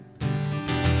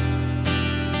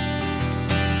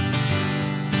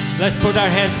Let's put our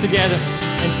hands together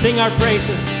and sing our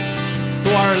praises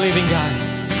to our living God.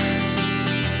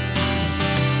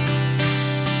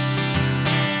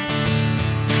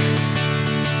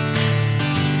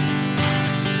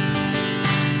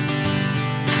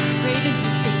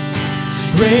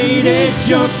 Great is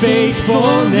your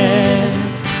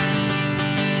faithfulness.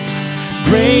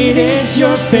 Great is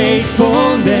your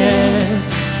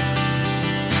faithfulness.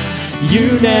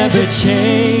 You never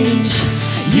change.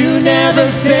 You never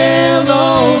fail,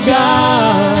 oh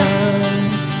God.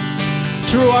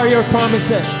 True are your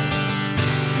promises.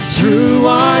 True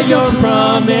are your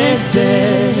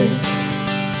promises.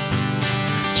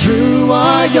 True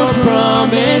are your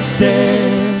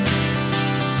promises.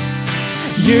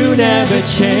 You never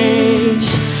change,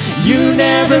 you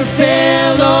never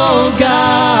fail, oh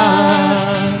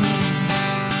God.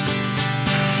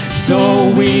 So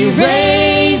we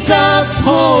raise up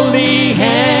holy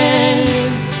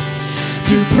hands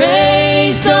to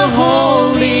praise the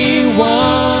Holy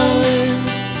One,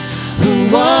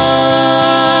 who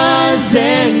was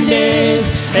and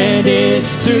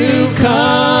is to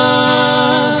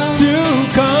come,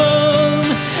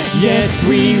 Yes,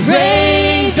 we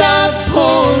raise up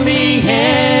holy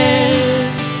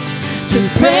hands to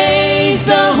praise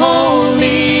the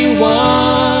Holy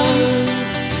One,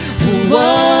 who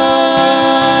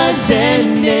was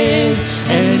and is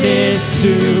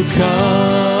to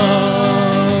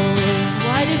come.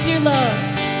 Wide is your love.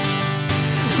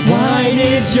 Wide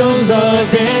is your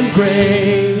love and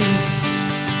grace.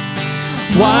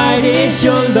 Wide is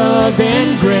your love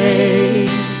and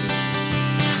grace.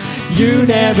 You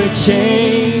never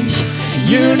change,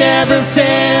 you never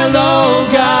fail, oh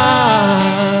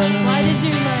God. Wide is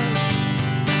your love.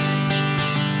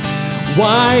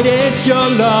 Wide is your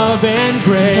love and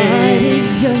grace. Wide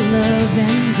is your love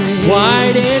and grace.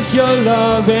 Wide is your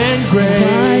love and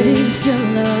grace. Wide is your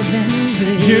love and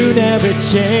grace. You never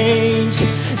change,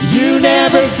 you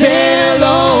never fail,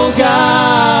 oh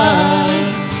God.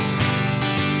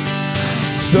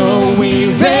 So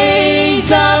we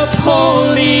raise up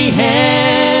holy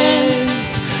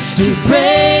hands to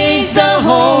praise the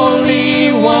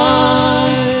Holy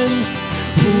One,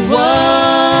 who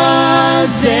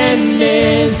was and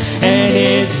is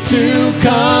to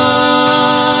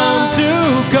come,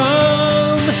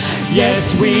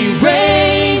 Yes, we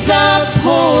raise up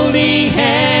holy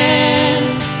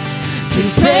hands to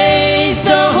praise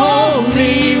the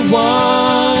Holy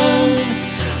One,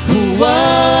 who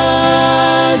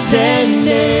was and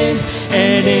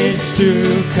is to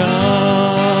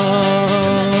come.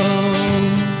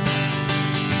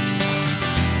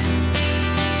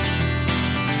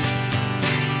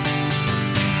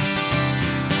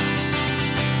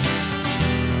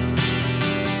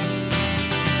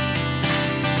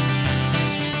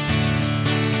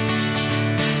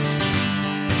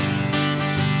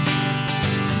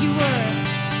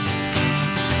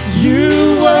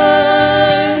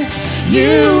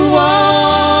 You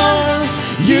are,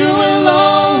 you will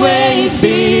always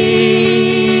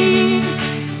be.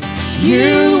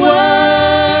 You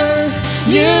were,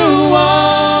 you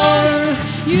are,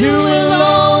 you will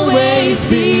always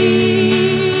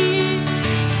be.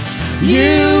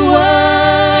 You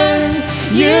were,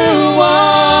 you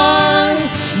are,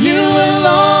 you will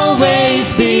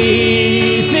always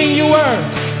be. Sing, you were.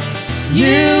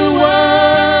 You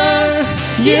were,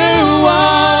 you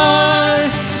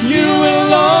are, you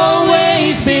will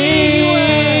always be.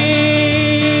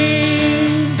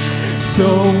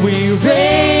 So we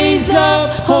raise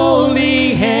up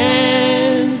holy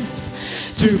hands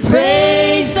to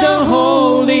praise the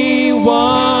Holy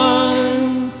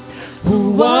One,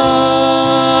 who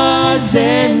was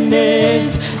and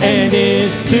is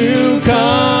to come.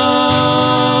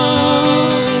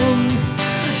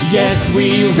 Yes,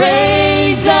 we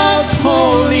raise up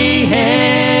holy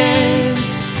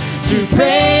hands to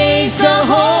praise the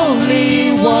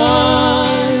Holy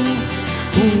One,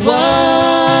 who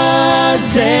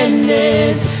was and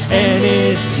is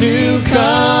to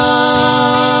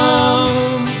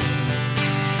come.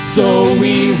 So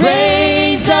we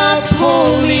raise up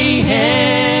holy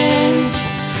hands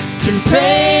to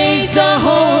praise the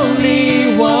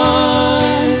Holy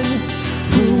One,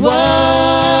 who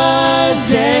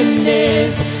was and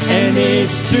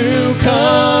is to come.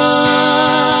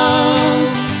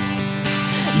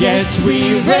 Yes,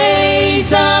 we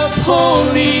raise up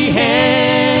holy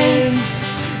hands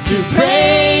to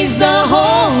praise the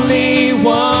Holy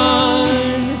One,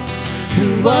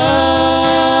 who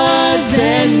was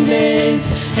and is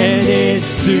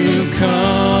to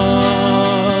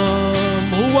come.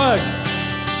 Who was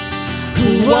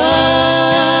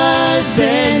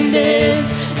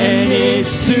and is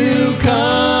is to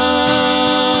come,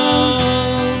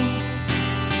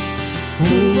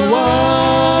 who was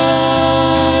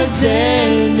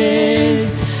and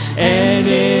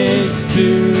is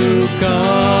to come.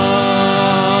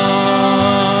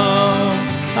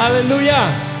 Hallelujah.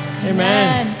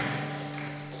 Amen.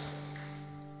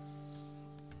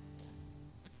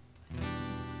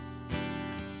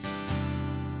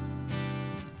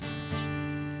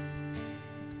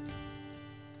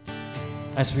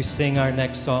 As we sing our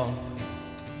next song,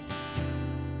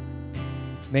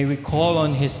 may we call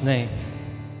on His name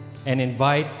and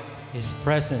invite His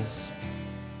presence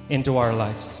into our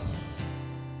lives.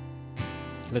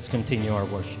 Let's continue our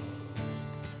worship.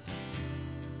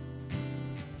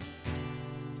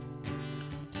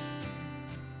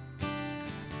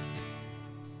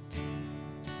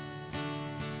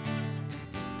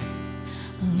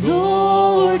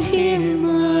 Lord, hear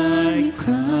my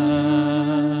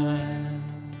cry.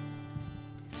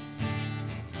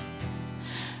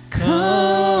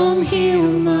 Come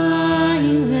heal my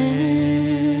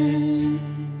land.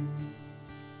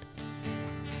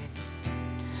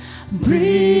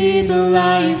 Breathe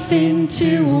life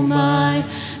into my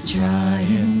dry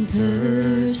and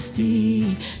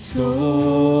thirsty soul.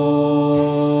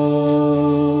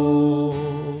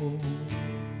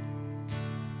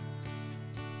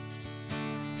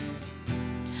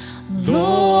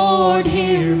 Lord,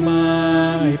 hear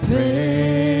my prayer.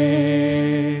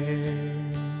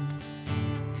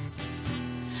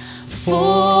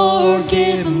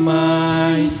 Forgive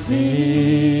my sins.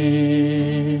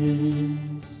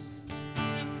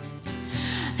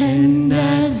 And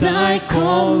as I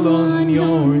call on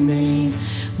your name,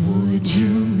 would you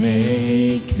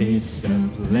make this a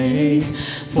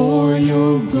place for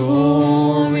your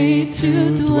glory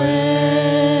to dwell?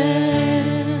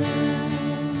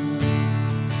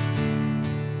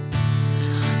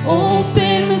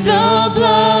 Open the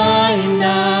blind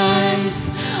eyes,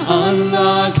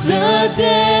 unlock the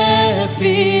deaf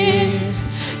ears.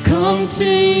 Come to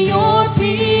your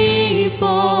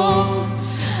people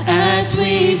as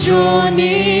we draw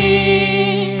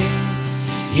near.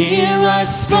 Hear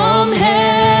us from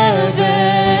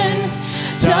heaven,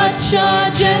 touch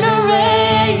our generation.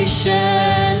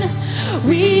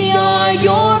 We are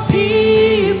your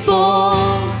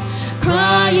people,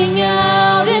 crying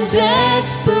out in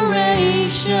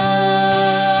desperation.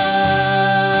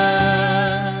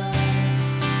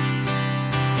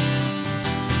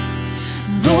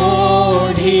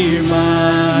 Lord, hear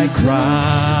my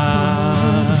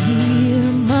cry. Hear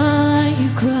my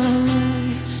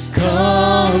cry.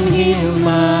 Come heal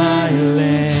my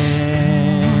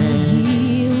land. Come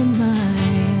heal my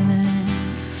land.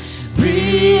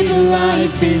 Breathe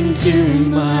life into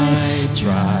my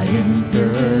dry and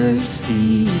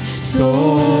thirsty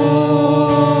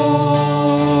soul.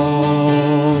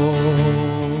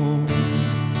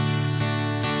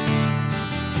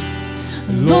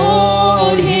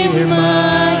 Lord, hear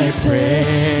my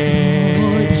prayer.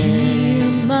 Lord, hear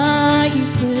my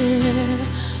prayer.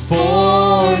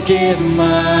 Forgive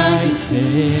my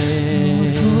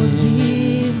sins.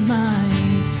 Forgive my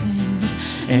sins.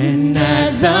 And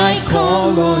as I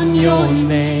call on your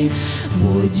name,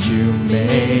 would you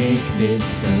make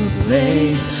this a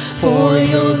place for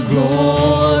your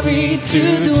glory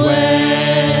to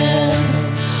dwell?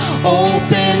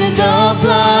 Open the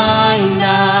blind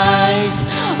eyes,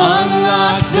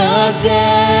 unlock the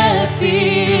deaf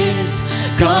ears.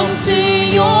 Come to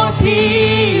your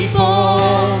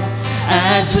people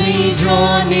as we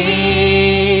draw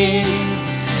near.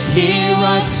 Hear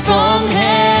us from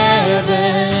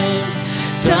heaven,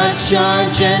 touch our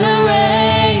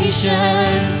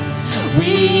generation.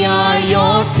 We are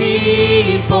your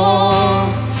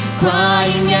people,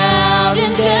 crying out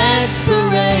in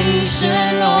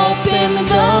desperation. Open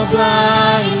the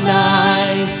blind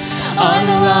eyes,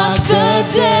 unlock the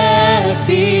deaf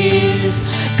ears.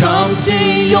 Come to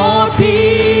your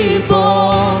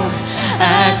people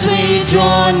as we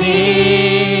draw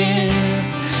near.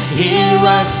 Hear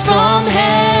us from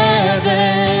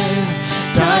heaven,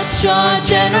 touch our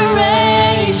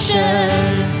generation.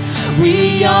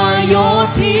 We are your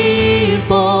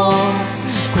people,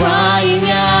 crying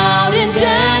out in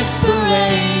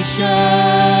desperation.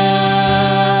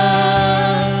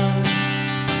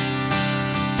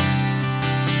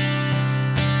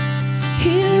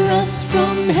 Hear us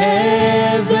from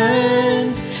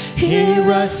heaven,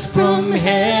 hear us from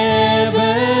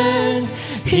heaven,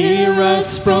 hear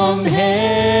us from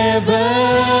heaven.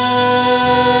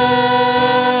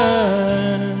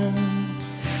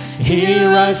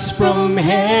 Hear us from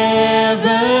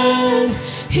heaven,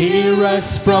 hear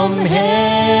us from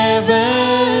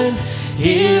heaven,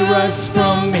 hear us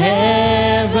from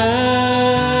heaven.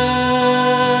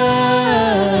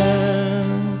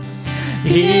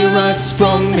 Hear us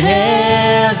from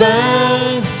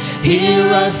heaven.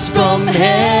 Hear us from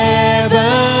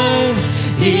heaven.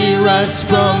 Hear us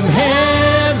from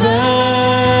heaven.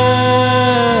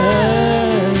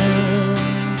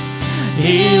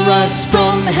 Hear us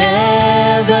from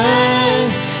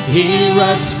heaven. Hear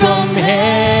us from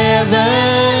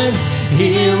heaven.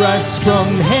 Hear us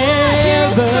from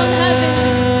heaven.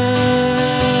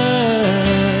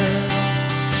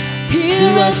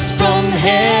 Hear us from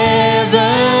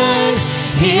heaven.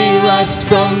 Hear us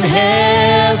from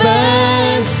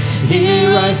heaven.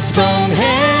 Hear us from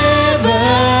heaven.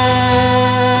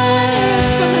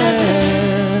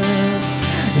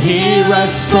 Hear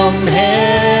us from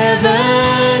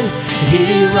heaven.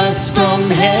 Hear us from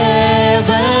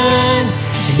heaven.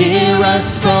 Hear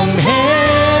us from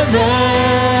heaven.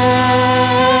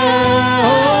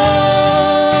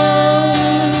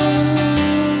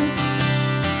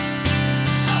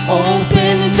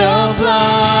 Open the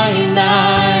blind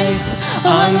eyes,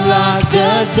 unlock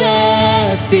the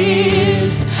deaf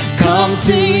ears. Come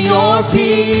to your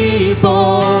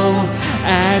people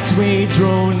as we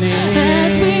draw near.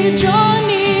 As we draw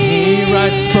near. Hear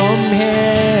us from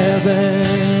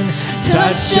heaven.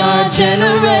 Touch our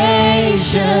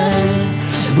generation.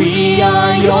 We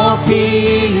are your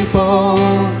people,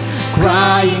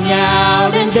 crying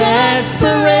out in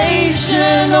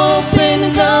desperation.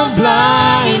 Open the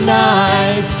blind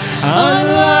eyes,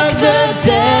 unlock the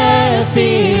deaf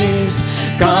ears.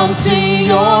 Come to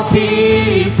your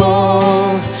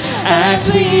people as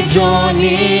we draw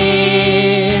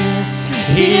near.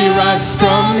 Hear us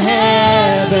from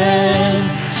heaven.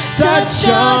 Touch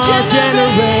our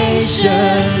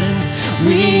generation.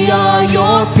 We are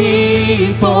your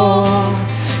people,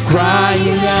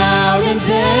 crying out in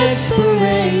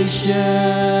desperation.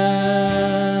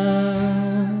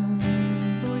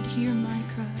 Lord, hear my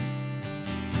cry.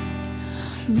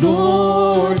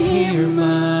 Lord, hear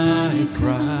my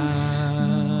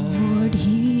cry. Lord,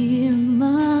 hear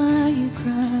my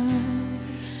cry.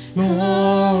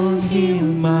 Lord, heal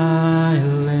my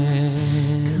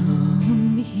land.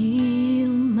 Come heal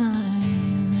my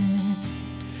land.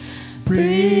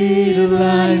 Breathe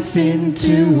life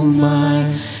into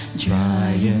my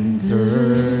dry and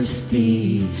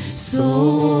thirsty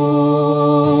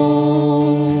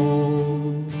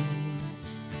soul.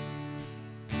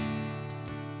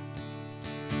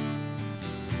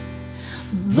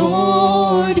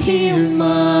 Lord, hear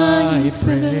my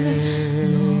prayer.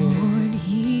 Lord,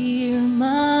 hear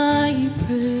my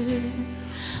prayer.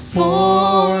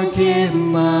 Forgive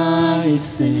my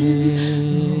sins.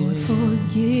 Lord,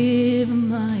 forgive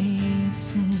my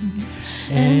sins.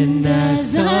 And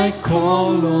as I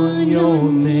call on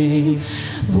your name,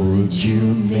 would you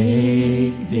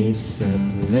make this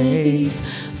a place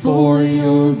for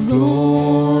your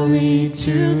glory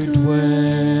to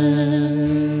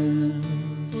dwell?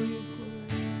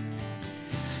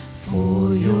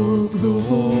 For your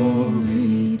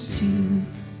glory to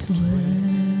dwell.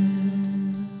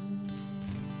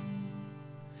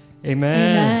 Amen.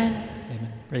 Amen.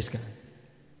 Amen. Praise God.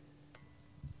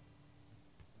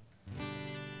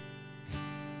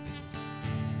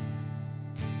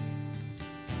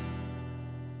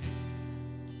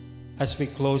 As we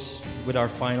close with our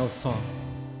final song,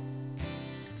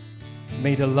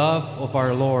 may the love of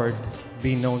our Lord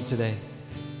be known today,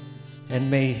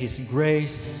 and may His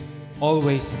grace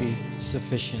always be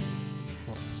sufficient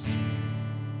for us.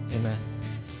 Amen.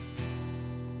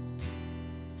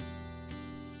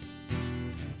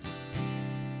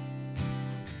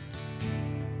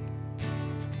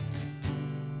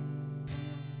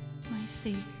 My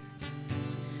Savior.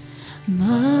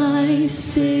 My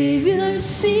Savior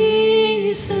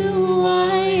sees who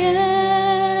I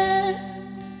am.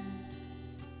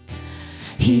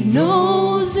 He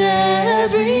knows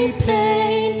every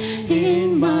pain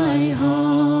in my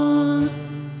heart.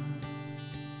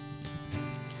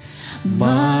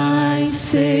 My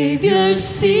Savior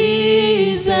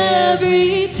sees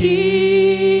every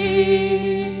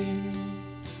tear.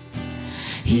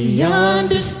 He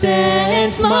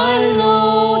understands my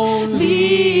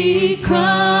lonely cry.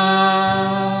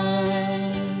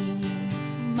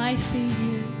 My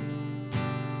Savior.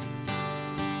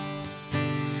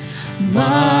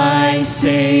 My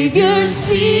Savior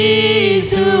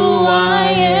sees who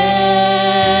I am.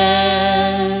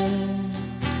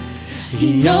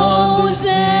 He knows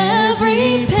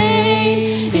every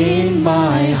pain in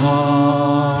my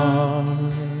heart.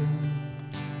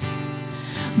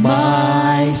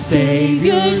 My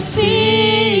Savior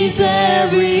sees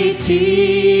every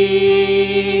tear.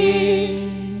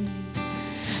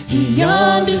 He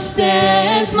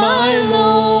understands my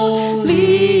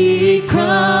lonely cry.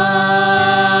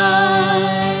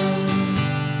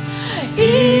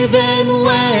 Even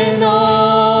when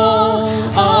all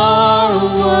our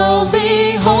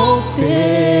worldly hope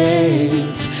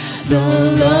fades, the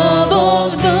love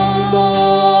of the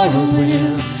Lord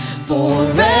will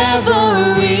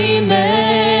forever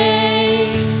remain.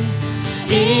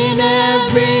 In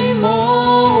every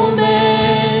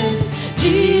moment,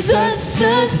 Jesus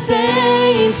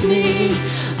sustains me.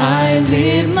 I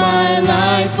live my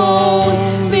life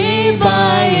only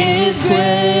by His grace.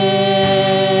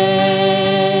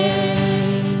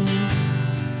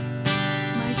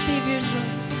 My Savior's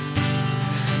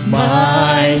love.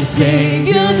 My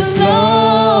Savior's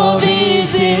love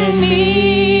is in me.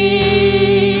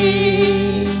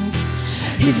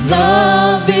 His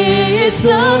love is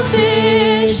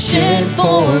sufficient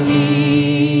for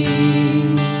me.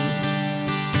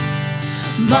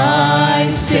 My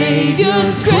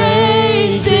Savior's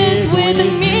grace is with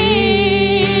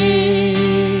me.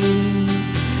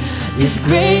 His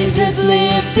grace has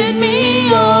lifted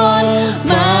me on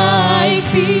my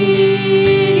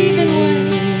feet.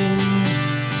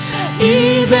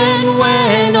 Even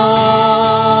when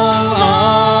all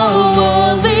our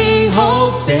worldly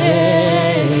hope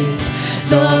fades,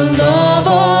 the love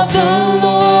of the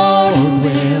Lord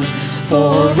will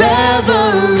forever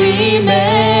remain.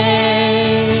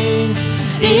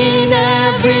 In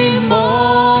every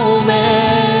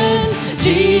moment,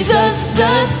 Jesus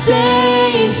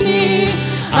sustains me.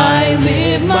 I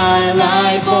live my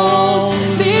life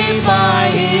only by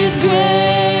His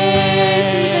grace.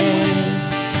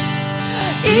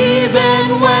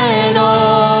 Even when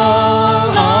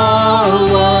all our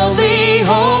worldly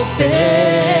hope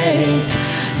fades,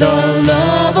 the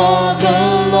love of the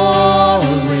Lord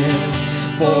will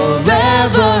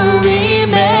forever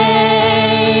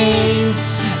remain.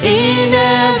 In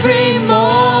every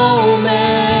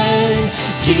moment,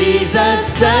 Jesus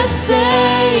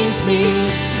sustains me.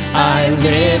 I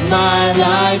live my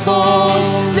life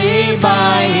only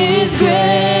by His grace.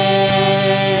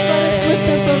 Let us lift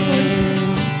up our voices.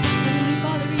 Heavenly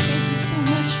Father, we thank you so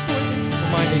much for this time.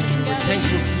 Almighty, we can we're gather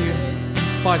thankful here to you,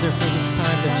 today. Father, for this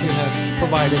time that you have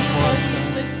provided for us,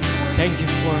 God. Thank you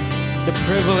for the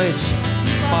privilege,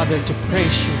 Father, to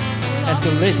praise you and to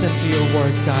listen to your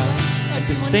words, God, and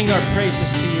to sing our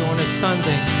praises to you on a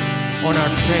Sunday, on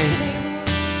our praise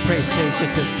day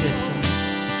just as this one.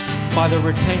 Father,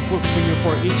 we're thankful for you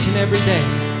for each and every day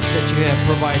that you have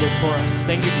provided for us.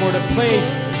 Thank you for the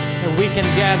place that we can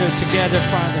gather together,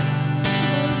 Father,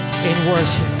 in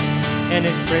worship and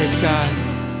in praise, God.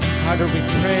 Father, we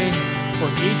pray for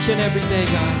each and every day,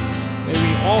 God. May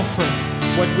we offer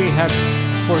what we have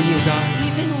for you, God.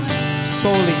 Even when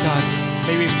Solely, God.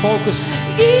 May we focus.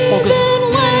 Even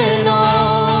when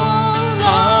all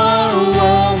our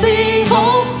worldly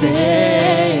hope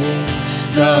fades,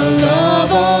 the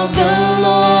love of the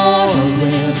Lord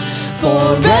will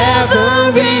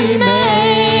forever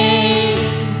remain.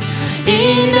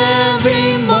 In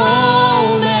every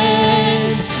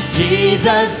moment,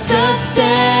 Jesus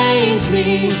sustains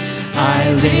me.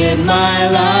 I live my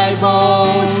life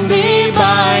only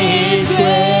by His grace.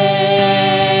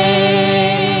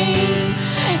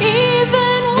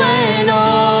 Even when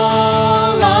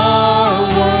all our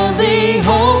worldly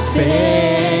hope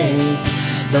fades,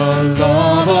 the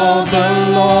love of the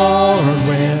Lord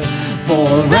will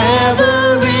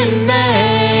forever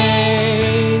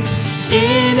remain.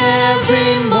 In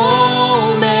every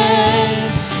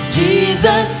moment,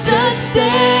 Jesus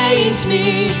sustains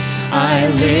me. I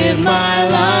live my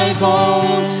life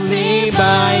only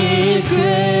by His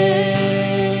grace.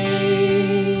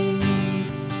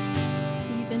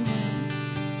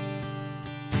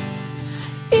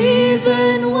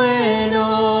 Even when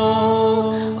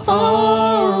all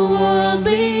our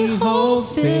worldly hope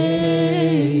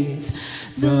fades,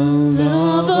 the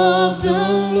love of the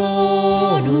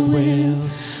Lord will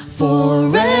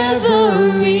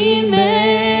forever remain.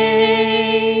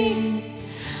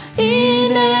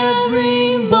 In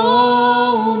every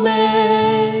moment,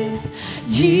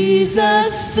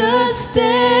 Jesus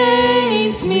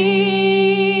sustains me.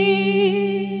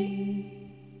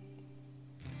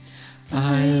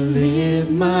 I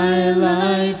live my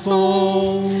life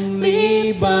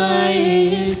only by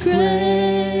His grace.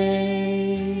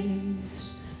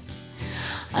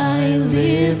 I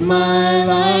live my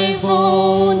life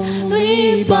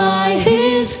only by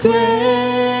His grace.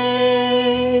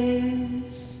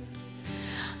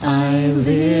 I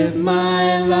live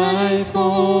my life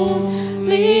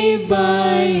only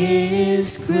by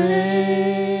His grace.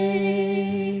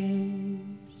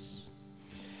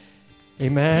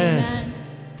 Amen. Amen.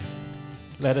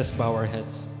 Let us bow our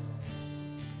heads.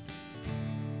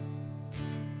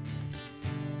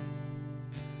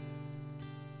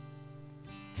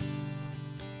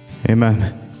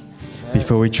 Amen.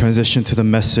 Before we transition to the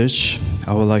message,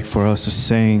 I would like for us to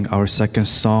sing our second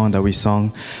song that we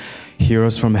sung,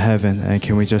 Heroes from Heaven. And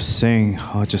can we just sing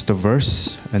just a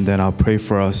verse, and then I'll pray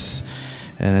for us.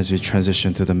 And as we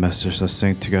transition to the message, let's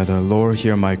sing together, Lord,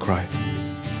 hear my cry.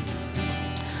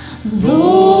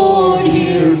 Lord,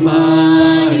 hear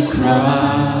my cry.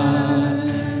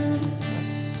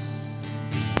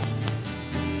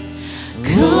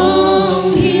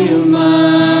 Come heal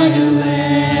my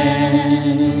land.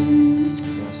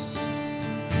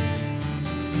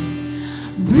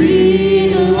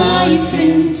 Breathe life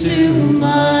into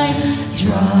my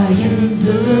dry and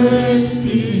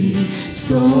thirsty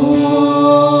soul.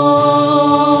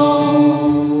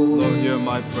 Lord, hear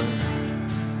my prayer.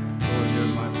 Lord, hear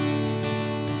my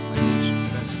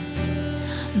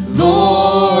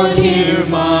Lord, hear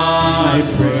my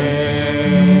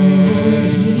prayer.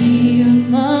 Hear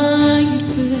my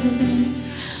prayer.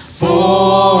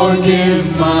 Forgive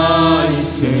my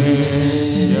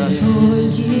sins.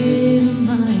 Forgive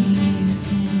my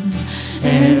sins.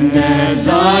 And as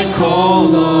I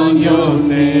call on your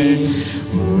name,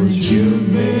 would you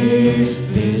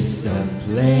make this a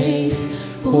place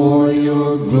for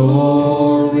your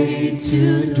glory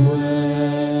to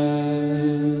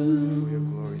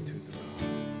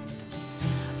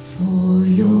for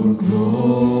your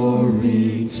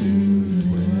glory to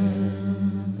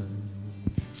dwell.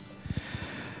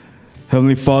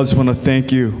 Heavenly Father, I just want to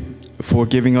thank you for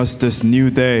giving us this new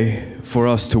day for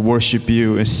us to worship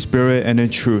you in spirit and in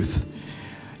truth.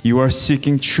 You are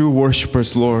seeking true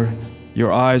worshipers, Lord.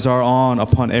 Your eyes are on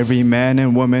upon every man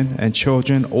and woman and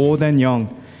children, old and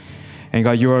young. And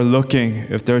God, you are looking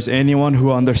if there's anyone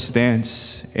who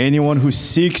understands, anyone who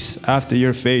seeks after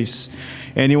your face,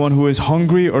 anyone who is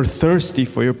hungry or thirsty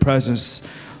for your presence.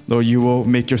 Lord, you will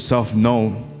make yourself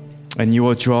known and you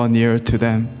will draw near to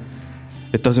them.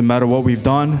 It doesn't matter what we've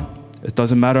done. It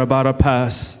doesn't matter about our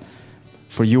past.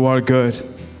 For you are good.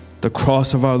 The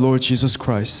cross of our Lord Jesus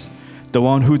Christ, the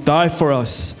one who died for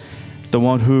us, the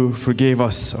one who forgave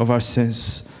us of our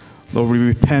sins. Lord, we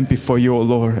repent before you, O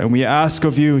Lord, and we ask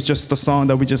of you, just the song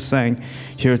that we just sang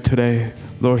here today.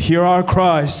 Lord, hear our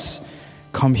cries.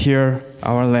 Come hear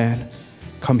our land.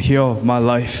 Come heal my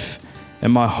life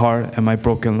and my heart and my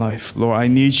broken life. Lord, I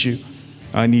need you.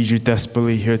 I need you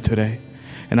desperately here today.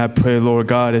 And I pray, Lord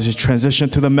God, as you transition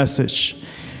to the message,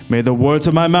 may the words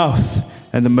of my mouth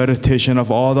and the meditation of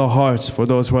all the hearts for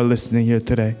those who are listening here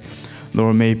today,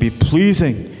 Lord, may be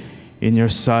pleasing in your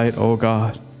sight, O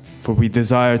God. For we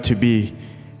desire to be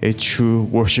a true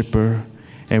worshiper.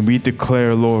 And we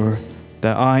declare, Lord,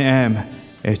 that I am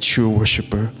a true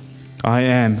worshiper. I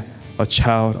am a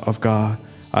child of God.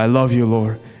 I love you,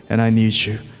 Lord, and I need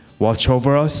you. Watch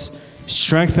over us,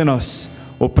 strengthen us,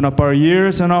 open up our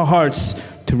ears and our hearts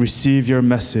to receive your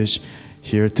message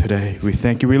here today. We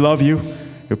thank you, we love you.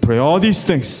 We pray all these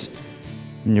things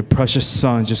in your precious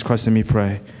Son, Jesus Christ, and we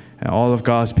pray. And all of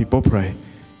God's people pray.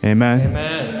 Amen.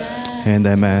 Amen. And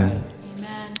amen.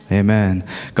 Amen. Amen.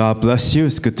 God bless you.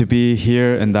 It's good to be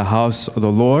here in the house of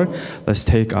the Lord. Let's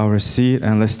take our seat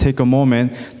and let's take a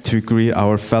moment to greet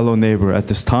our fellow neighbor at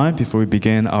this time before we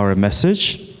begin our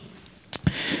message.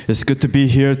 It's good to be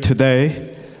here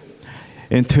today.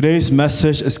 In today's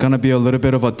message, it's going to be a little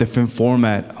bit of a different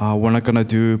format. We're not going to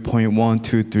do point 1,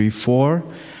 2, 3, 4,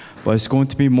 but it's going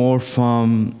to be more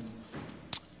from,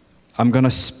 I'm going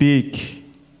to speak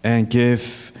and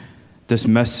give this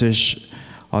message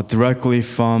directly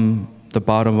from the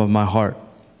bottom of my heart.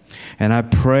 And I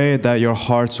pray that your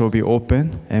hearts will be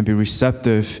open and be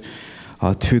receptive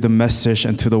to the message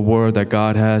and to the word that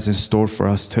God has in store for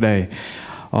us today.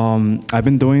 I've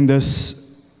been doing this.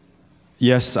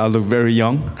 Yes, I look very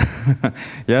young.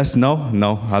 Yes,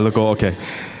 no, I look okay.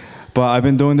 But I've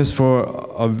been doing this for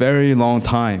a very long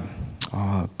time,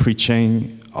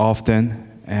 preaching often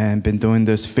and been doing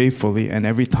this faithfully. And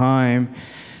every time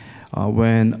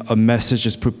when a message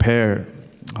is prepared,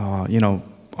 a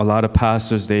lot of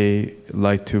pastors, they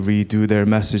like to redo their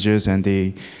messages and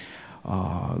they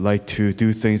like to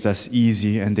do things that's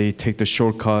easy and they take the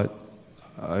shortcut.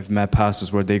 I've met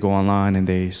pastors where they go online and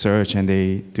they search and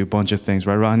they do a bunch of things,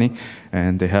 right, Ronnie?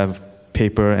 And they have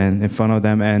paper and in front of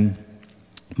them. And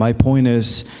my point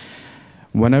is,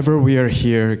 whenever we are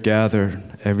here gathered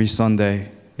every Sunday,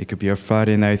 it could be a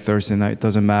Friday night, Thursday night,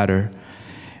 doesn't matter.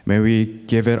 May we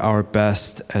give it our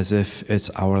best as if it's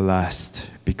our last,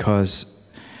 because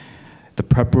the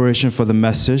preparation for the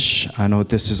message, I know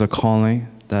this is a calling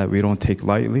that we don't take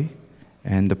lightly.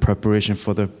 and the preparation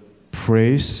for the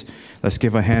praise. Let's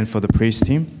give a hand for the praise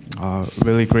team.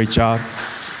 Really great job.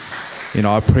 You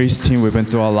know, our praise team, we've been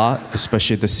through a lot,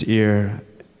 especially this year.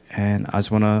 And I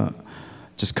just want to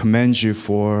just commend you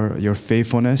for your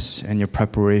faithfulness and your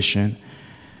preparation.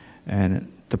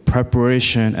 And the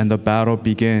preparation and the battle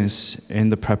begins in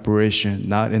the preparation,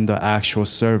 not in the actual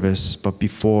service, but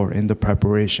before, in the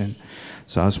preparation.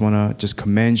 So I just want to just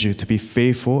commend you to be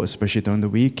faithful, especially during the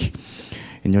week,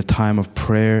 in your time of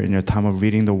prayer, in your time of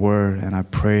reading the Word. And I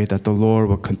pray that the Lord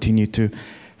will continue to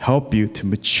help you to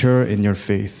mature in your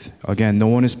faith. Again, no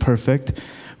one is perfect.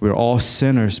 We're all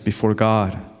sinners before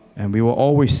God, and we will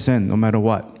always sin no matter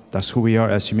what. That's who we are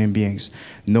as human beings.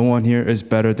 No one here is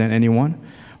better than anyone.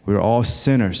 We're all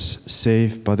sinners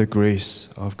saved by the grace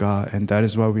of God, and that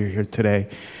is why we're here today.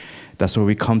 That's why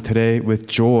we come today with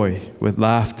joy, with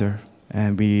laughter,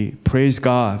 and we praise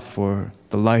God for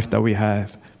the life that we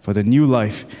have, for the new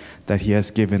life that He has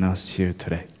given us here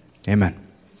today. Amen.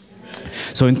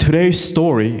 So in today's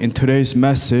story, in today's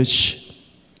message,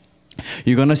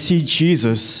 you're going to see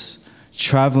Jesus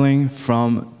traveling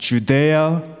from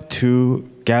Judea to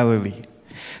Galilee.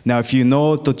 Now, if you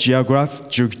know the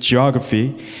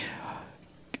geography,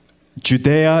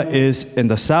 Judea is in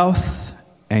the south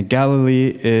and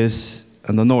Galilee is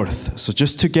in the north. So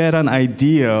just to get an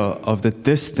idea of the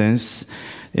distance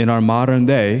in our modern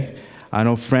day, I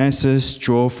know Francis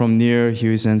drove from he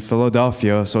was in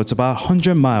Philadelphia, so it's about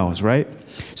 100 miles, right?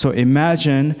 So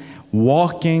imagine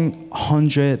walking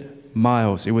 100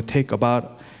 miles. It would take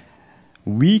about a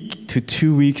week to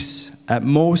 2 weeks at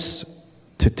most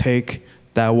to take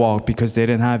that walk because they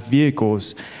didn't have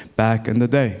vehicles back in the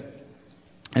day.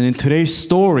 And in today's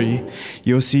story,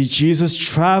 you'll see Jesus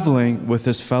traveling with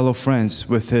his fellow friends,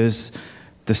 with his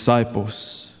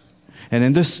disciples. And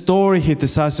in this story, he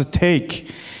decides to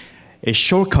take a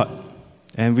shortcut.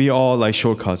 And we all like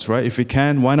shortcuts, right? If we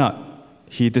can, why not?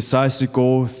 He decides to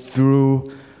go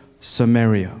through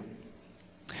Samaria.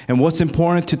 And what's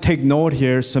important to take note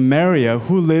here, Samaria,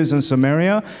 who lives in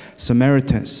Samaria?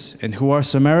 Samaritans. And who are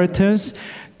Samaritans?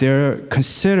 They're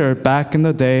considered back in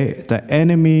the day the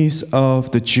enemies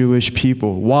of the Jewish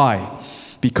people. Why?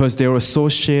 Because they were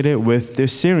associated with the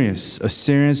Assyrians.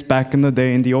 Assyrians back in the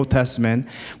day in the Old Testament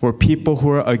were people who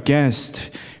were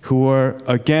against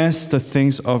the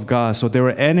things of God. So they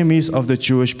were enemies of the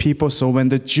Jewish people. So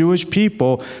the Jewish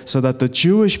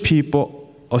people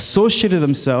associated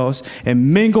themselves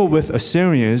and mingled with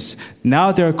Assyrians,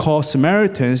 now they're called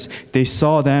Samaritans. They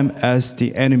saw them as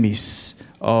the enemies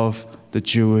of the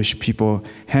Jewish people.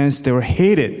 Hence, they were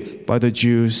hated by the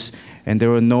Jews, and they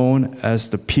were known as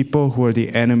the people who are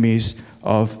the enemies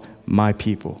of my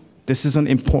people. This is an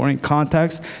important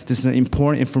context. This is an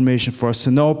important information for us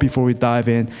to know before we dive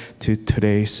into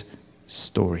today's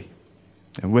story.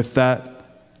 And with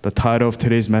that, the title of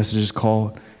today's message is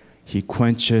called, He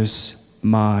Quenches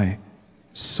My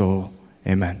Soul.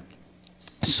 Amen.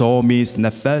 Soul means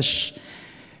nefesh.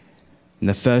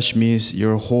 Nefesh means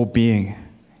your whole being,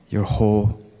 your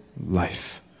whole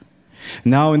life.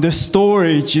 Now in this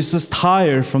story, Jesus is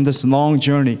tired from this long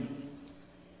journey.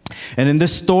 And in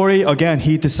this story, again,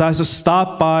 he decides to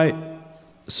stop by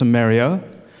Samaria,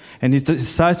 and he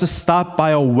decides to stop by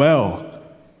a well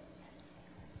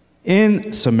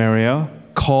in Samaria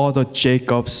called the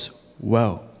Jacob's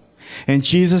Well. And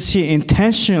Jesus, he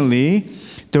intentionally,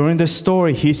 during the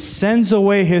story, he sends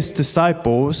away his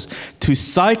disciples to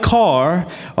Sychar,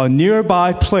 a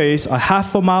nearby place, a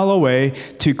half a mile away,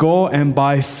 to go and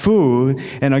buy food.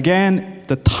 And again,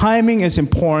 the timing is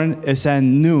important. It's at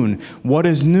noon. What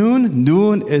is noon?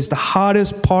 Noon is the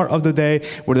hottest part of the day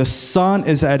where the sun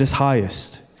is at its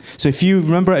highest. So if you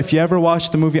ever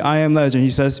watched the movie I Am Legend,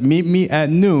 he says, meet me at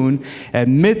noon, at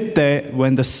midday,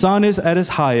 when the sun is at its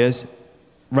highest.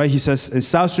 Right, he says in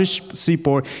South Street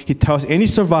Seaport, he tells any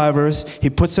survivors, he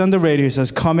puts it on the radio, he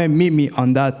says, come and meet me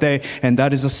on that day. And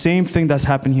that is the same thing that's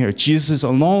happening here. Jesus is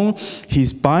alone,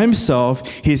 he's by himself,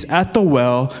 he's at the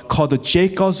well called the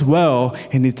Jacob's Well,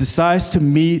 and he decides to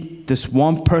meet this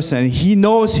one person. And he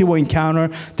knows he will encounter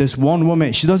this one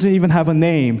woman. She doesn't even have a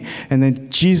name. And then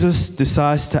Jesus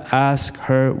decides to ask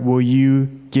her, will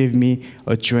you give me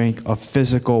a drink of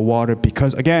physical water?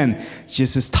 Because again,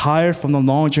 Jesus is tired from the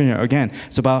long journey. Again,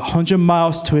 it's about 100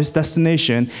 miles to his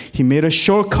destination. He made a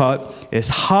shortcut. It's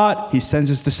hot. He sends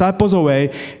his disciples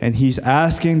away, and he's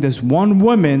asking this one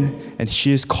woman, and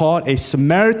she is called a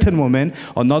Samaritan woman.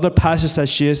 Another passage says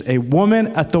she is a woman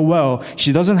at the well.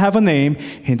 She doesn't have a name.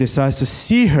 He decides to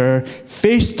see her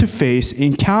face to face,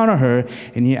 encounter her,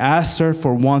 and he asks her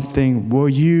for one thing: will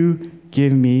you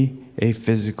give me a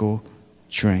physical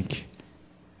drink?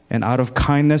 And out of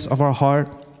kindness of our heart,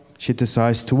 She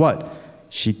decides to what?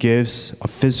 She gives a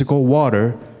physical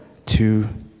water to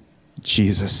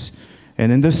Jesus.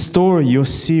 And in this story, you'll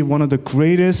see one of the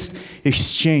greatest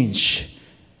exchange.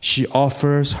 She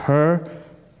offers her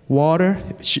water.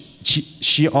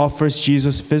 She offers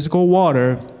Jesus physical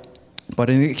water.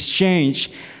 But in exchange,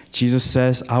 Jesus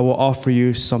says, I will offer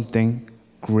you something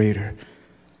greater,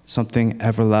 something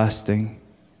everlasting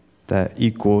that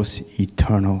equals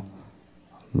eternal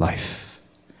life.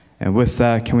 And with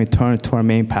that, can we turn to our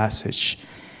main passage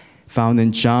found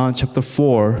in John chapter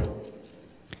 4.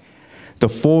 The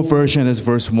full version is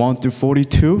verse 1 through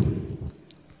 42.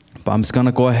 But I'm just going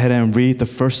to go ahead and read the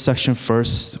first section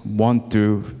first, 1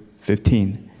 through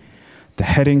 15. The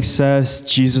heading says,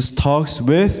 Jesus talks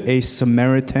with a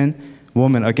Samaritan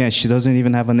woman. Again, she doesn't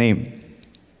even have a name.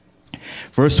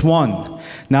 Verse 1.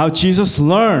 Now Jesus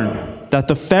learned that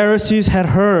the Pharisees had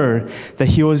heard that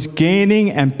he was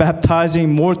gaining and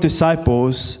baptizing more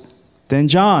disciples than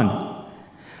John.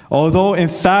 Although in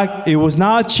fact it was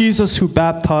not Jesus who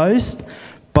baptized,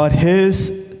 but his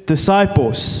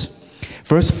disciples.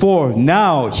 Verse 4,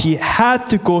 now he had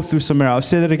to go through Samaria. I'll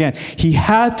say that again. He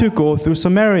had to go through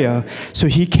Samaria. So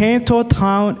he came to a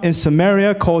town in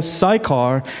Samaria called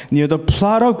Sychar, near the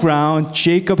plot of ground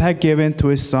Jacob had given to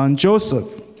his son Joseph.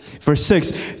 Verse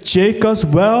 6, Jacob's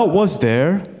well was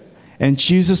there, and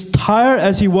Jesus, tired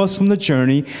as he was from the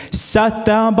journey, sat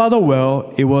down by the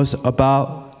well. It was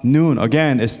about noon.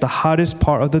 Again, it's the hottest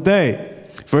part of the day.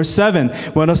 Verse 7,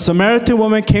 when a Samaritan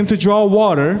woman came to draw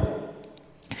water,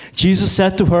 Jesus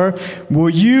said to her, will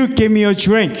you give me a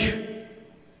drink?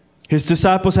 His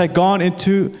disciples had gone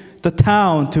into the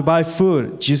town to buy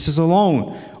food. Jesus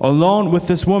alone with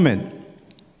this woman.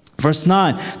 Verse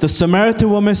 9, the Samaritan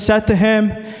woman said to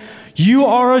him, you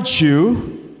are a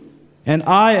Jew, and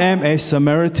I am a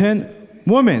Samaritan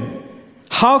woman.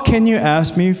 How can you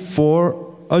ask me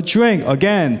for a drink?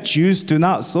 Again, Jews do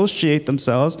not associate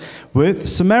themselves with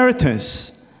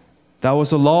Samaritans. That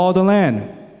was the law of the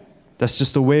land. That's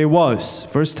just the way it was.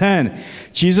 Verse 10,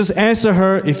 Jesus answered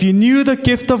her, if you knew the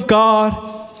gift of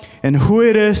God and who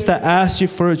it is that asks you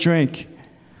for a drink,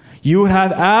 you would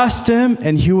have asked him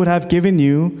and he would have given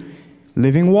you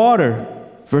living water.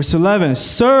 Verse 11,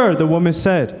 sir, the woman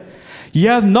said, you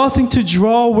have nothing to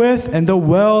draw with and the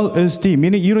well is deep.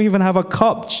 Meaning you don't even have a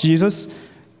cup, Jesus.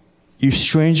 You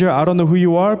stranger, I don't know who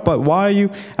you are, but why are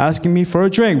you asking me for a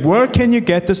drink? Where can you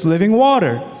get this living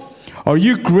water? Are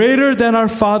you greater than our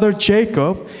father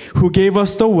Jacob, who gave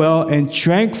us the well and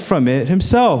drank from it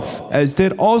himself, as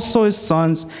did also his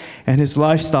sons and his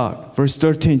livestock? Verse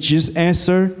 13, Jesus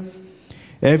answered,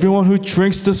 everyone who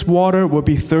drinks this water will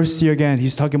be thirsty again.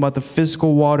 He's talking about the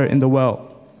physical water in the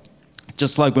well.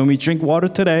 Just like when we drink water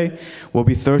today, we'll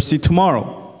be thirsty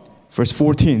tomorrow. Verse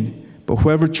 14, but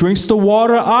whoever drinks the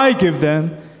water I give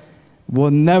them will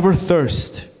never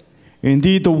thirst.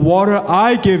 Indeed, the water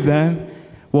I give them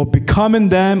will become in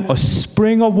them a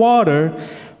spring of water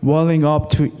welling up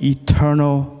to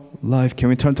eternal life. Can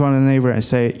we turn to our neighbor and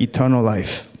say, eternal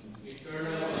life?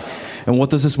 Eternal life. And what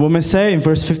does this woman say? In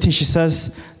verse 15, she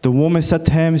says, the woman said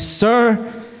to him,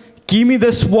 sir, give me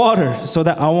this water so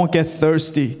that I won't get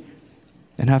thirsty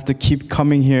and have to keep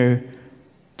coming here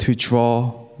to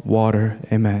draw water.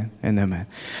 Amen and amen.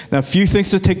 Now, a few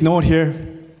things to take note here.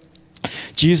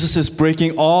 Jesus is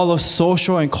breaking all the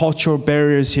social and cultural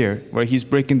barriers here, where he's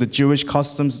breaking the Jewish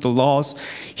customs, the laws.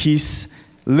 He's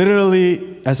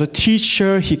literally, as a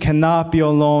teacher, he cannot be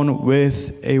alone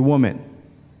with a woman.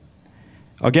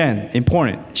 Again,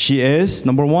 important. She is,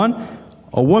 number one,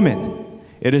 a woman.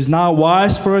 It is not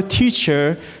wise for a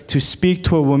teacher to speak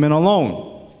to a woman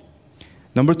alone.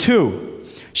 Number two,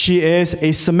 she is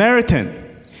a Samaritan,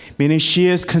 meaning she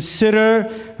is considered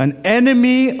an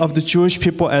enemy of the Jewish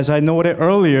people, as I noted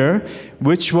earlier,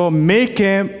 which will make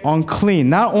him unclean.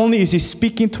 Not only is he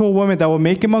speaking to a woman that will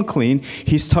make him unclean,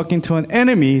 he's talking to an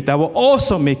enemy that will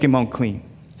also make him unclean.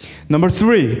 Number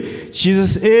three,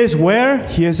 Jesus is where?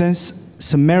 He is in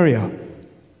Samaria,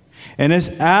 and is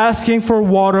asking for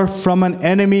water from an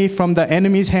enemy, from the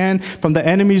enemy's hand, from the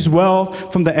enemy's well,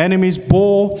 from the enemy's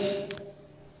bowl,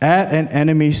 at an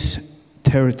enemy's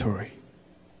territory.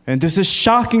 And this is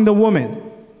shocking the woman.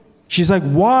 She's like,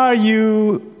 why are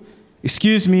you,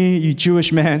 excuse me, you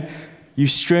Jewish man, you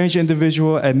strange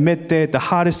individual, at midday, the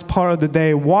hottest part of the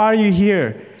day, why are you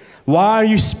here? Why are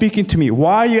you speaking to me?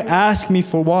 Why are you asking me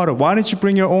for water? Why didn't you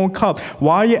bring your own cup?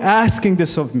 Why are you asking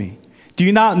this of me? Do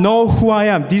you not know who I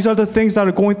am? These are the things that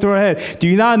are going through her head. Do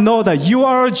you not know that you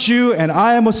are a Jew and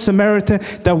I am a Samaritan,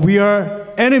 that we are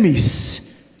enemies?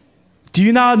 Do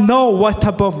you not know what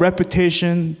type of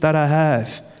reputation that I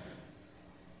have?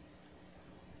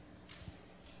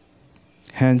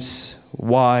 Hence,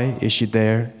 why is she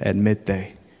there at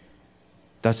midday?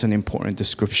 That's an important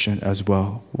description as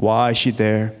well. Why is she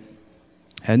there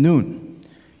at noon?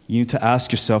 You need to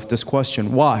ask yourself this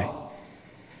question. Why?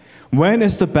 When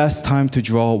is the best time to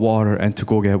draw water and to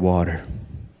go get water?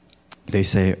 They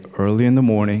say early in the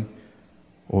morning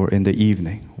or in the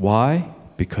evening. Why?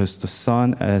 Because the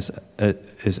sun is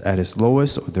at its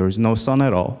lowest, or there is no sun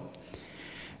at all.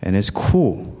 And it's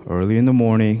cool early in the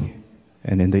morning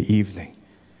and in the evening.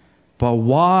 But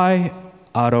why,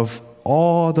 out of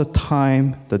all the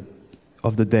time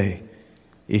of the day,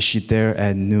 is she there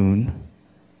at noon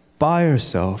by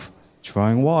herself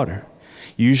drawing water?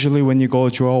 Usually when you go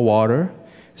draw water,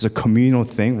 it's a communal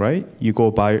thing, right? You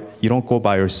don't go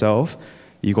by yourself.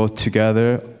 You go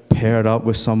together, paired up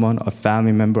with someone, a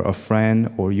family member, a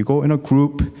friend, or you go in a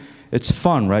group. It's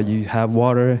fun, right? You have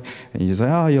water, and you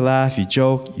say, oh, you laugh, you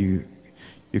joke, you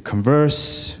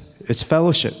converse. It's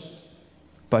fellowship.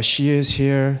 But she is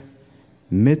here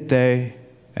midday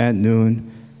at noon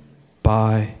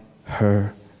by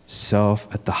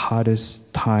herself at the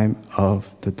hottest time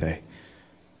of the day.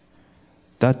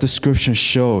 That description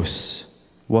shows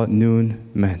what noon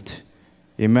meant.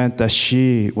 It meant that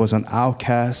she was an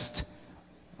outcast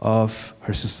of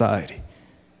her society.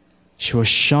 She was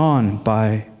shunned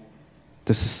by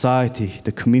the society,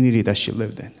 the community that she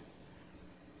lived in.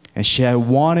 And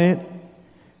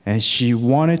she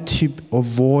wanted to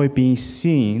avoid being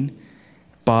seen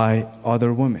by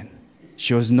other women.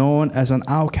 She was known as an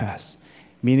outcast,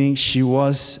 meaning she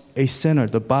was a sinner.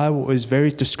 The Bible is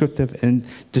very descriptive in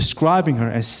describing her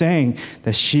as saying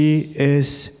that she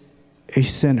is a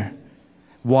sinner.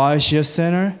 Why is she a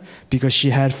sinner? Because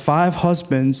she had 5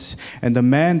 husbands, and the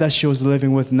man that she was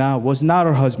living with now was not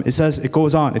her husband. It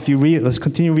goes on. If you read, let's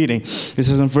continue reading. It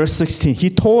says in verse 16,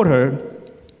 he told her,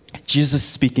 Jesus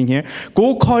speaking here,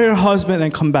 go call your husband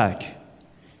and come back.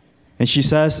 And she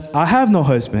says, I have no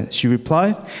husband. She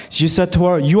replied. She said to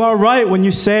her, you are right when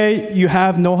you say you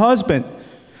have no husband.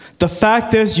 The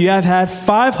fact is you have had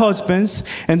 5 husbands,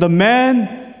 and the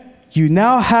man you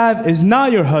now have is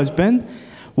not your husband.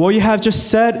 What you have just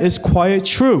said is quite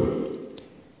true.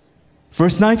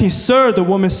 Verse 19, sir, the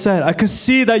woman said, I can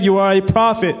see that you are a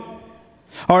prophet.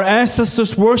 Our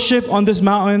ancestors worship on this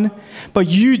mountain, but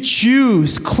you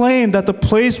Jews claim that the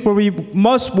place where we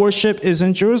must worship is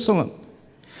in Jerusalem.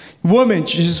 Woman,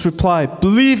 Jesus replied,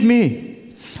 believe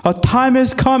me, a time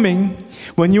is coming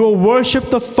when you will worship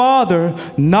the Father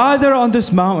neither on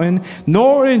this mountain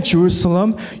nor in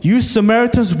Jerusalem. You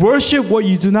Samaritans worship what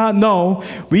you do not know.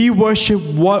 We worship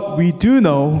what we do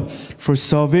know, for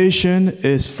salvation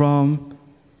is from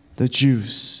the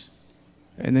Jews.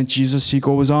 And then Jesus, he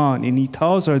goes on and he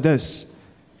tells her this.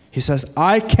 He says,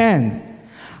 I can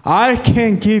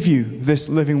give you this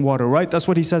living water, right? That's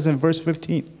what he says in verse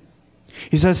 15.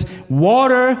 He says,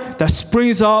 water that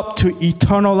springs up to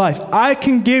eternal life. I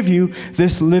can give you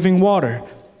this living water.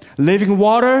 Living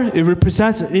water, it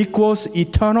represents, it equals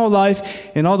eternal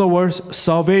life. In other words,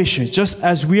 salvation. Just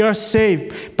as we are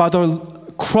saved by the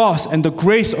cross and the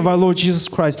grace of our Lord Jesus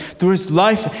Christ, through his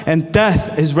life and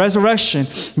death, his resurrection,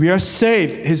 we are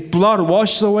saved. His blood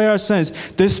washes away our sins.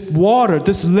 This water,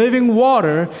 this living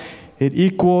water, it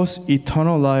equals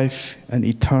eternal life and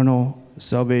eternal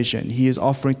salvation. He is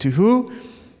offering to who?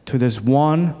 To this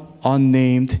one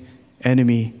unnamed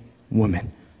enemy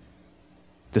woman.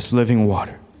 This living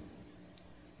water.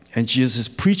 And Jesus is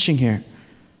preaching here.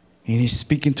 And he's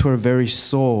speaking to her very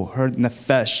soul, her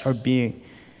nefesh, her being.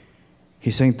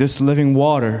 He's saying this living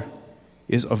water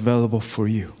is available for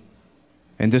you.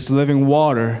 And this living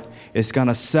water is going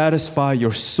to satisfy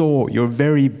your soul, your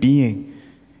very being.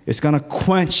 It's going to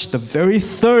quench the very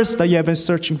thirst that you have been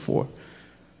searching for.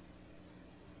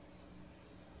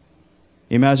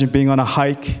 Imagine being on a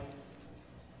hike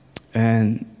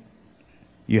and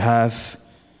you have,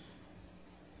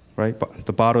 right,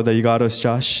 the bottle that you got us,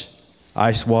 Josh,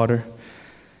 ice water.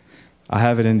 I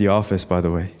have it in the office, by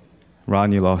the way.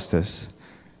 Ronnie lost this.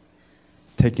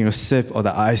 Taking a sip of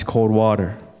the ice cold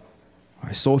water.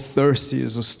 I'm so thirsty.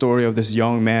 There's a story of this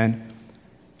young man.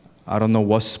 I don't know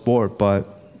what sport, but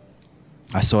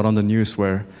I saw it on the news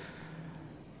where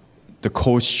the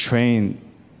coach trained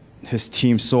his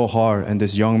team so hard, and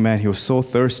this young man, he was so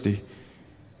thirsty,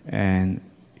 and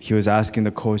he was asking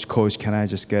the coach, can I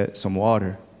just get some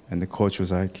water? And the coach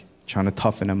was like trying to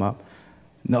toughen him up.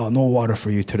 No water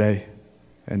for you today.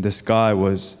 And this guy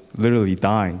was literally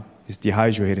dying. He's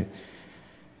dehydrated.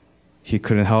 He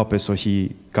couldn't help it, so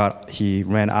he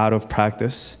ran out of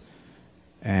practice,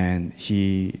 and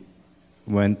he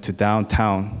went to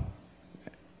downtown.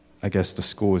 I guess the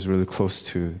school was really close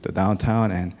to the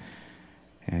downtown,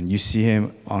 and you see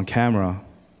him on camera.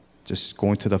 just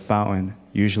going to the fountain.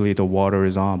 Usually the water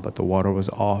is on, but the water was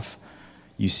off.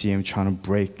 You see him trying to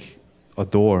break a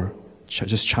door,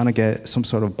 just trying to get some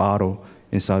sort of bottle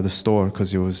inside the store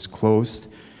because it was closed.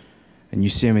 And you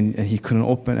see him, and he couldn't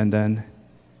open, and then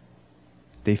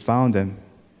they found him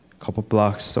a couple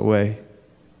blocks away,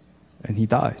 and he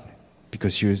died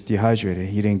because he was dehydrated.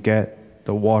 He didn't get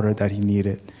the water that he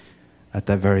needed at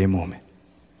that very moment.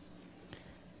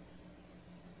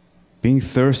 Being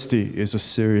thirsty is a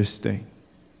serious thing.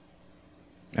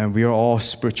 And we are all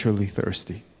spiritually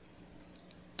thirsty.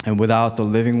 And without the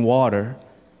living water,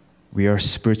 we are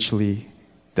spiritually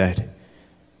dead.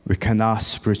 We cannot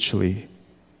spiritually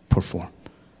perform.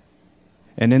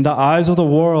 And in the eyes of the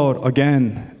world,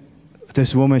 again,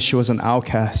 this woman, she was an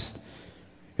outcast.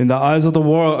 In the eyes of the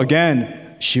world,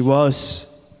 again, she was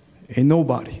a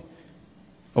nobody.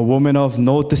 A woman of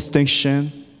no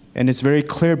distinction. And it's very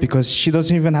clear because she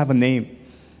doesn't even have a name.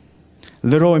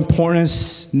 Little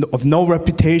importance, of no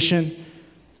reputation.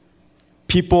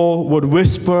 People would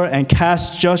whisper and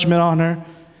cast judgment on her.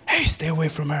 Hey, stay away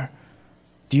from her.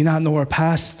 Do you not know her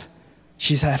past?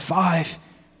 She's had 5.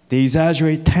 They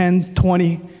exaggerate 10,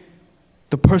 20.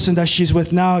 The person that she's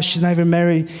with now, she's not even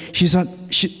married. She's a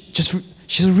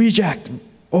reject.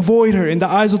 Avoid her. In the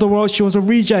eyes of the world, she was a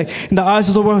reject. In the eyes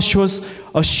of the world, she was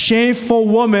a shameful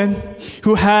woman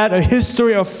who had a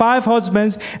history of 5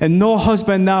 husbands and no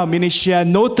husband now, meaning she had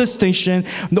no distinction,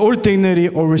 no dignity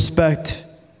or respect.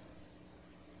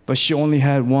 But she only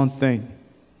had one thing.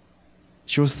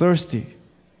 She was thirsty.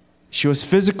 She was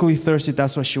physically thirsty.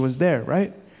 That's why she was there,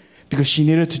 right? Because she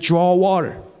needed to draw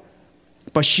water.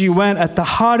 But she went at the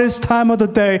hottest time of the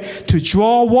day to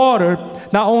draw water,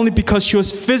 not only because she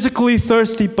was physically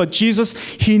thirsty, but Jesus,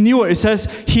 he knew it. It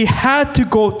says he had to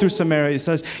go through Samaria. It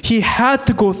says he had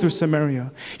to go through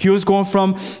Samaria. He was going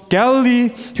from Galilee,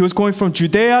 he was going from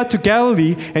Judea to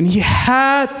Galilee, and he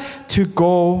had to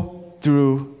go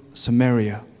through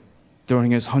Samaria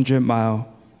during his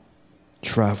 100-mile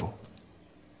travel.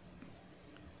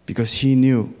 Because he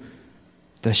knew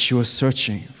that she was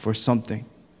searching for something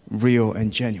real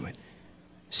and genuine.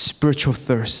 Spiritual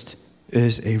thirst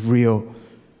is a real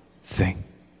thing.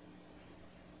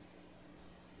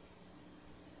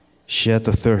 She had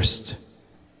the thirst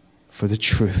for the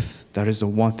truth. That is the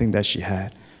one thing that she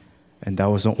had. And that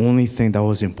was the only thing that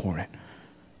was important,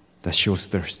 that she was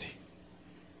thirsty.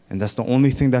 And that's the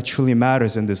only thing that truly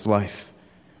matters in this life.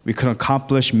 We could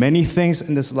accomplish many things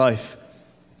in this life,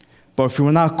 but if we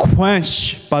were not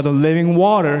quenched by the living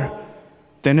water,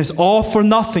 then it's all for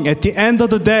nothing. At the end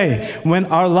of the day, when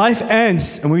our life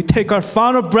ends and we take our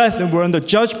final breath and we're in the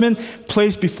judgment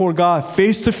place before God,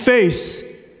 face to face,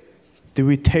 do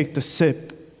we take the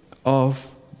sip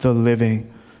of the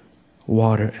living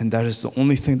water? And that is the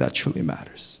only thing that truly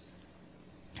matters.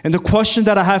 And the question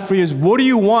that I have for you is, what do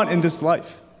you want in this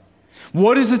life?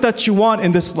 What is it that you want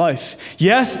in this life?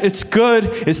 Yes, it's good.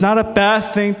 It's not a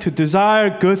bad thing to desire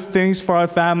good things for our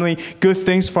family, good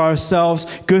things for ourselves,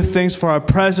 good things for our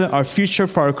present, our future,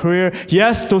 for our career.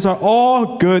 Yes, those are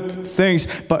all good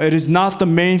things, but it is not the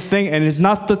main thing, and it is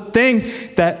not the thing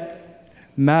that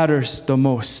matters the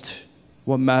most.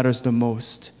 What matters the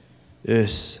most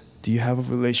is, do you have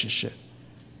a relationship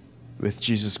with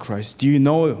Jesus Christ? Do you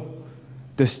know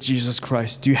this Jesus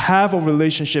Christ? Do you have a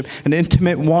relationship, an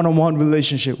intimate one-on-one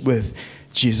relationship with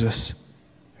Jesus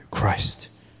Christ?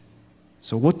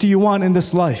 So what do you want in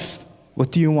this life?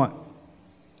 What do you want?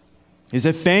 Is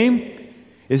it fame?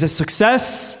 Is it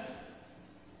success?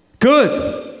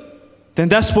 Good. Then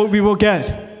that's what we will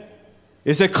get.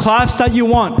 Is it claps that you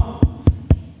want?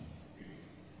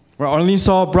 Where Arlene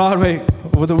saw Broadway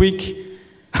over the week.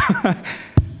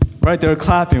 Right, they're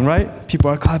clapping, right?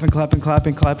 People are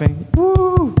clapping.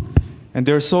 Woo! And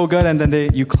they're so good, and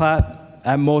then you clap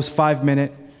at most 5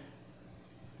 minutes.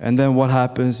 And then what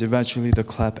happens? Eventually the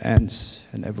clap ends,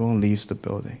 and everyone leaves the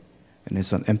building. And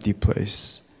it's an empty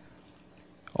place.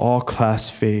 All claps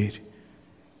fade.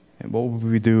 And what will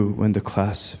we do when the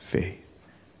claps fade?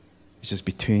 It's just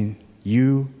between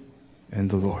you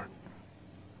and the Lord.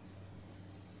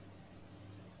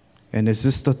 And is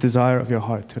this the desire of your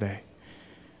heart today?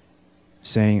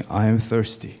 Saying, I am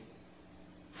thirsty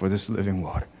for this living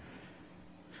water.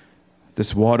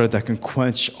 This water that can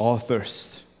quench all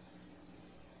thirst.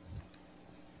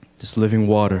 This living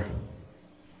water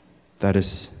that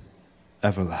is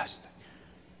everlasting.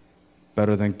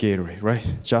 Better than Gatorade,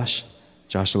 right, Josh?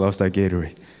 Josh loves that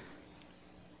Gatorade.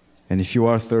 And if you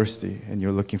are thirsty and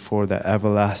you're looking for that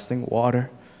everlasting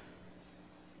water,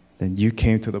 then you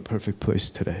came to the perfect place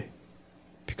today.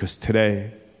 Because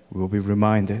today we will be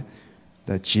reminded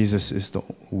that Jesus is the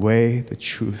way, the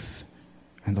truth,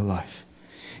 and the life.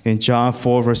 In John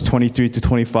 4, verse 23 to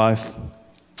 25,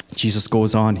 Jesus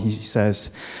goes on. He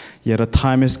says, "Yet a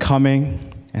time is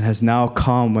coming and has now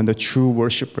come when the true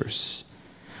worshipers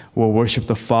will worship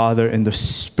the Father in the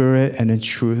Spirit and in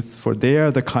truth, for they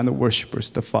are the kind of worshipers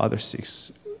the Father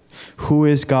seeks." Who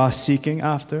is God seeking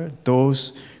after?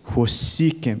 Those who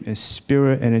seek Him in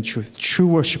spirit and in truth. True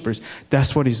worshipers,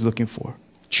 that's what He's looking for.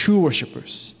 True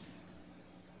worshipers.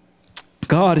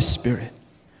 God is spirit,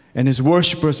 and His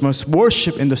worshipers must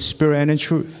worship in the spirit and in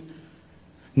truth.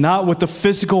 Not with the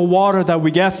physical water that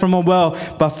we get from a well,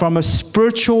 but from a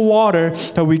spiritual water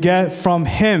that we get from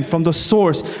Him, from the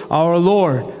source, our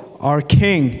Lord, our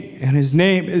King, and His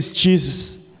name is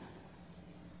Jesus.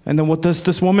 And then what does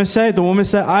this woman say? The woman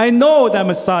said, "I know that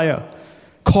Messiah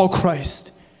called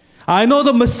Christ. I know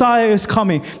the Messiah is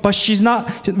coming," but she's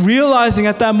not realizing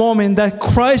at that moment that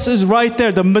Christ is right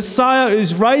there. The Messiah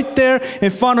is right there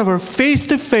in front of her, face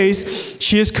to face.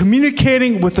 She is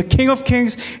communicating with the King of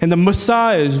Kings, and the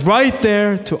Messiah is right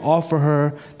there to offer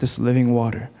her this living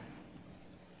water.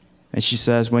 And she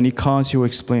says, when He comes, He will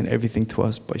explain everything to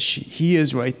us, but He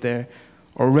is right there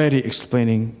already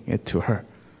explaining it to her.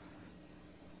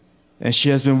 And she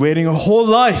has been waiting her whole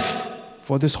life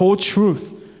for this whole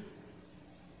truth.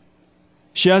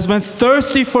 She has been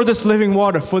thirsty for this living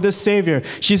water, for this Savior.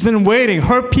 She's been waiting.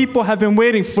 Her people have been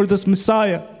waiting for this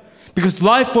Messiah. Because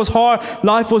life was hard,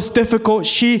 life was difficult.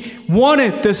 She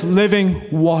wanted this living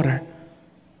water.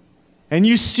 And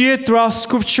you see it throughout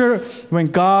Scripture. When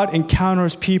God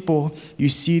encounters people, you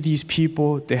see these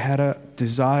people, they had a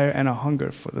desire and a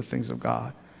hunger for the things of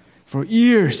God. For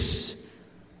years,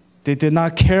 they did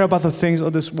not care about the things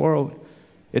of this world.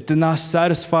 It did not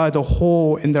satisfy the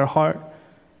hole in their heart.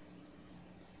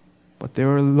 But they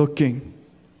were looking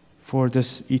for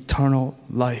this eternal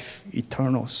life,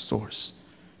 eternal source.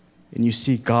 And you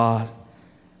see God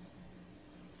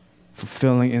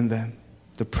fulfilling in them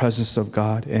the presence of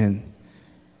God in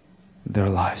their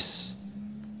lives.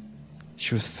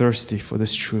 She was thirsty for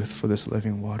this truth, for this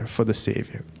living water, for the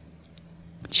Savior.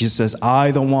 Jesus says,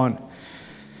 "I, the one."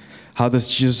 How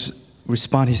does Jesus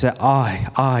respond? He said,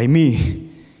 I, me.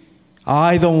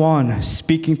 I, the one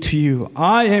speaking to you.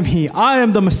 I am He. I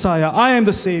am the Messiah. I am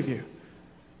the Savior.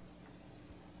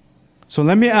 So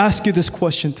let me ask you this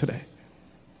question today.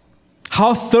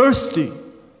 How thirsty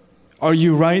are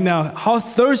you right now? How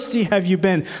thirsty have you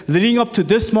been leading up to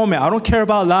this moment? I don't care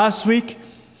about last week.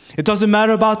 It doesn't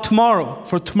matter about tomorrow,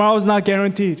 for tomorrow is not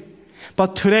guaranteed.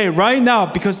 But today, right now,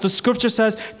 because the Scripture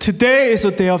says today is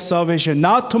a day of salvation.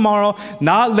 Not tomorrow,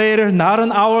 not later, not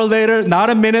an hour later, not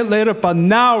a minute later, but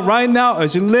now, right now,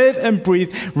 as you live and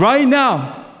breathe, right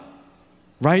now,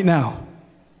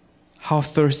 how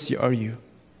thirsty are you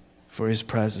for His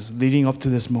presence leading up to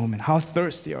this moment? How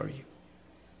thirsty are you?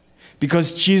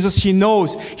 Because Jesus, He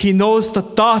knows the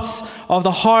thoughts of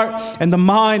the heart and the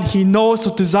mind. He knows the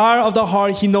desire of the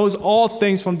heart. He knows all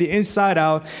things from the inside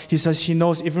out. He says He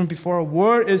knows even before a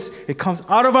word it comes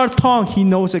out of our tongue. He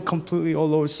knows it completely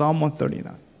all over. Psalm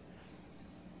 139.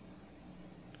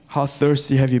 How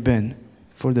thirsty have you been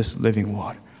for this living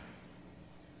water?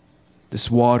 This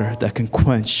water that can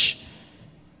quench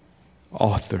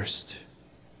all thirst.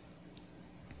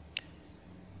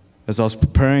 As I was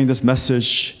preparing this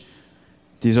message,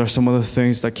 these are some of the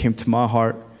things that came to my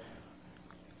heart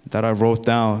that I wrote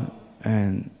down.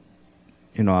 And,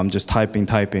 I'm just typing.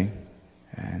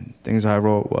 And things I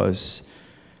wrote was,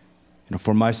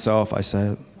 for myself, I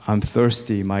said, I'm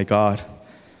thirsty, my God.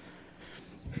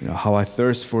 How I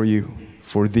thirst for you,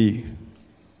 for Thee.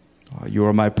 You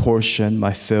are my portion,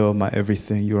 my fill, my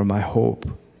everything. You are my hope.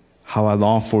 How I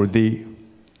long for Thee.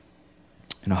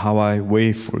 How I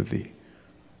wait for Thee.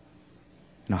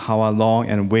 How I long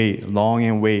and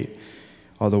wait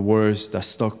are the words that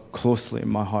stuck closely in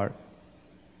my heart.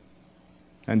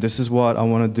 And this is what I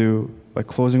want to do by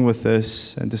closing with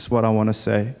this, and this is what I want to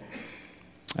say.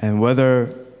 And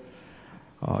whether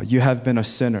you have been a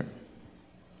sinner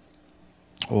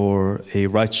or a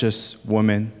righteous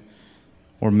woman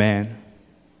or man,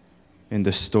 in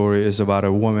this story is about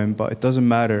a woman, but it doesn't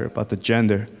matter about the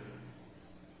gender,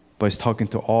 but it's talking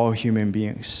to all human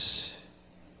beings.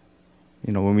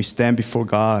 When we stand before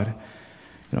God,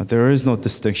 there is no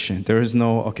distinction. There is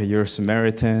no, okay, you're a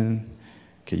Samaritan,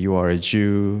 okay, you are a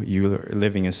Jew, you are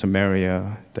living in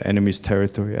Samaria, the enemy's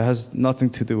territory. It has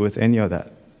nothing to do with any of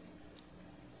that.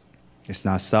 It's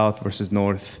not south versus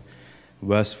north,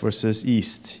 west versus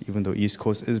east, even though East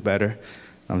Coast is better.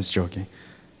 I'm just joking.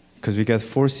 Because we get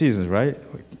 4 seasons, right?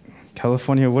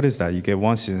 California, what is that? You get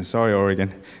 1 season. Sorry,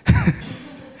 Oregon.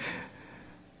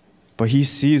 But He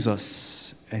sees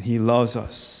us. And He loves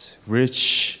us,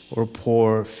 rich or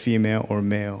poor, female or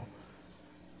male.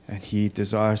 And He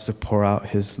desires to pour out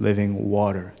His living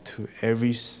water to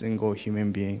every single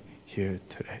human being here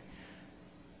today.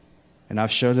 And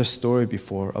I've shared this story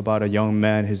before about a young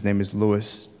man. His name is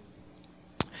Louis.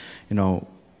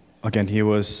 Again, he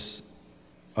was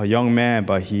a young man,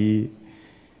 but he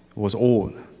was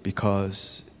old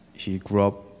because he grew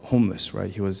up homeless, right?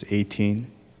 He was 18,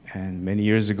 and many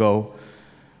years ago,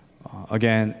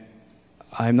 again,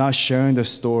 I'm not sharing the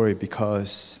story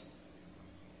because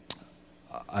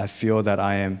I feel that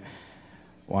I'm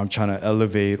trying to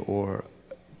elevate, or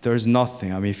there's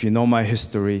nothing. I mean, if you know my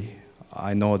history,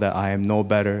 I know that I am no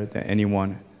better than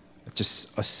anyone,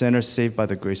 just a sinner saved by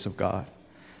the grace of God.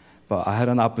 But I had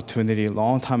an opportunity a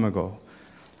long time ago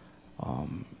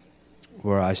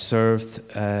where I served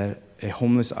at a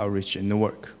homeless outreach in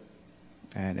Newark.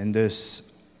 And in this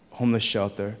homeless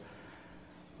shelter,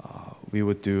 we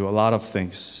would do a lot of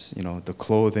things, the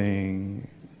clothing,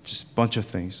 just a bunch of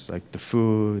things, like the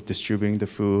food, distributing the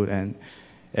food, and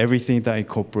everything that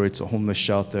incorporates a homeless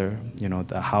shelter,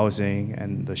 the housing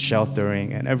and the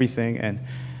sheltering and everything. And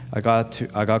I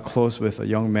got close with a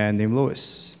young man named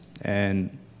Louis.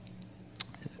 And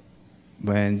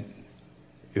when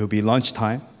it would be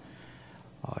lunchtime,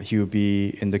 he would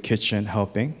be in the kitchen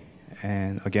helping.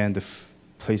 And again, the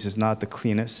place is not the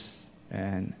cleanest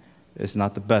and it's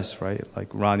not the best, right? Like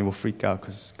Ronnie will freak out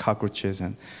because cockroaches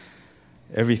and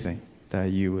everything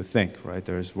that you would think, right?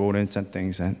 There's rodents and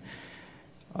things. And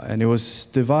it was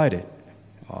divided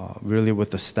really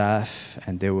with the staff,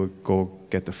 and they would go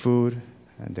get the food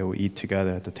and they would eat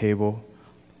together at the table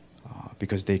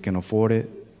because they can afford it.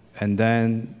 And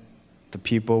then the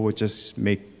people would just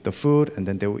make the food, and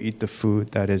then they would eat the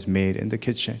food that is made in the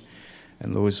kitchen.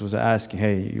 And Louis was asking,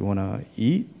 hey, you want to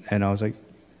eat? And I was like,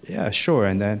 yeah, sure.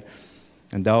 And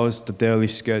that was the daily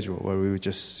schedule where we would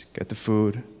just get the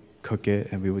food, cook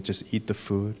it, and we would just eat the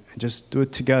food and just do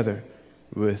it together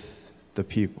with the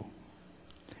people.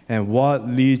 And what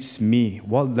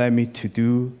led me to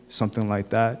do something like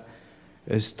that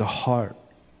is the heart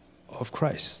of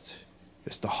Christ.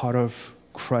 It's the heart of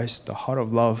Christ, the heart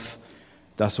of love.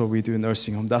 That's what we do in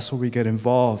nursing home. That's what we get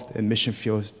involved in mission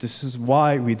fields. This is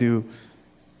why we do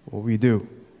what we do.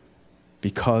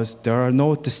 Because there are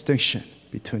no distinction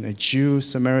between a Jew,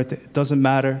 Samaritan. It doesn't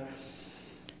matter.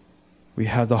 We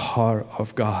have the heart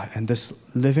of God. And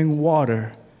this living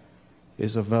water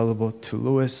is available to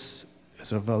Louis,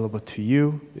 is available to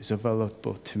you, is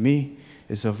available to me,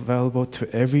 is available to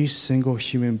every single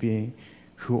human being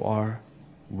who are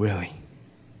willing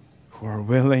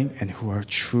and who are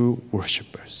true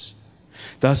worshipers.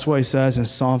 That's what it says in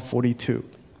Psalm 42.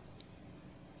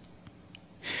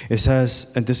 It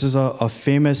says, and this is a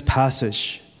famous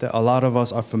passage that a lot of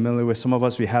us are familiar with. Some of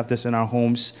us, we have this in our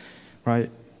homes,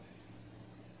 right,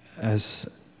 as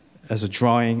a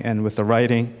drawing and with the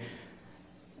writing.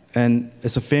 And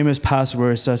it's a famous passage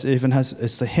where it says,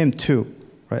 it's the hymn too,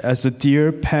 right? As the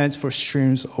deer pants for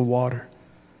streams of water,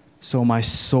 so my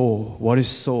soul, what is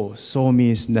soul? Soul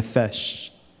means nefesh.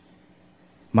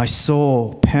 My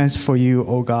soul pants for you,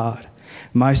 O God.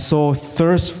 My soul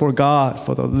thirsts for God,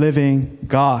 for the living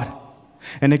God.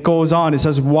 And it goes on. It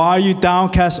says, why are you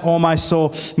downcast, O my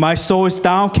soul? My soul is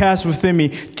downcast within me.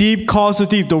 Deep calls to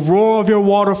deep. The roar of your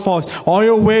waterfalls. All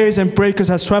your waves and breakers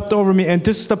have swept over me. And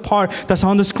this is the part that's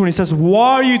on the screen. It says,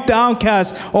 why are you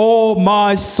downcast, O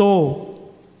my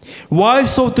soul? Why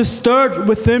so disturbed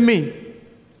within me?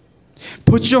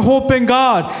 Put your hope in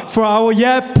God, for I will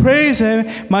yet praise Him,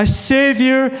 my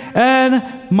Savior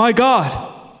and my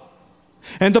God.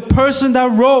 And the person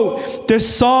that wrote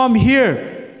this psalm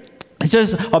here, it's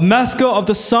just a masker of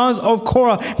the sons of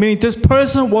Korah, meaning this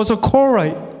person was a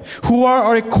Korite. Who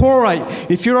are a Korite?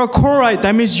 If you're a Korite,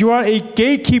 that means you are a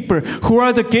gatekeeper. Who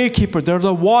are the gatekeeper? They're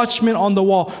the watchmen on the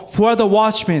wall. Who are the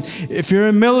watchmen? If you're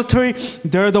in military,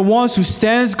 they're the ones who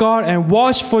stands guard and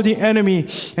watch for the enemy.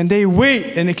 And they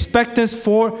wait in expectance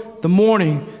for the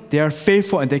morning. They are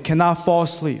faithful and they cannot fall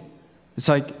asleep. It's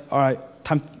like, all right,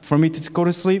 time for me to go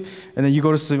to sleep. And then you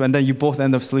go to sleep and then you both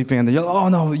end up sleeping. And then you're like, oh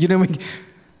no, you didn't make.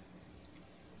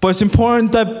 But it's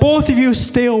important that both of you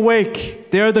stay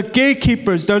awake. They are the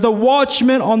gatekeepers. They're the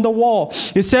watchmen on the wall.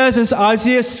 It says in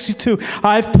Isaiah 62,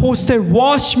 I've posted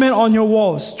watchmen on your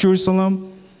walls,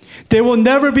 Jerusalem. They will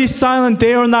never be silent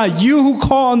day or night. You who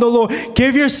call on the Lord,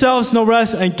 give yourselves no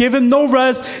rest and give Him no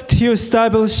rest till you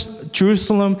establish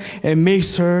Jerusalem and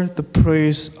makes her the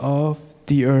praise of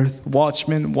the earth.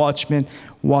 Watchmen, watchmen,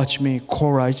 watchmen,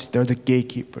 Korites, they're the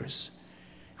gatekeepers.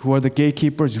 Who are the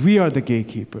gatekeepers? We are the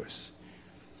gatekeepers.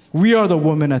 We are the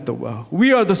woman at the well.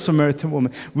 We are the Samaritan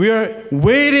woman. We are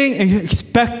waiting in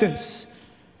expectance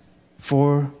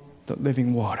for the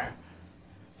living water,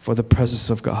 for the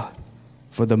presence of God,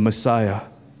 for the Messiah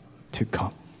to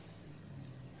come.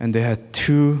 And they had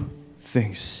two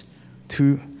things.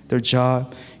 Their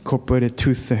job incorporated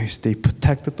two things. They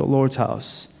protected the Lord's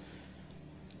house.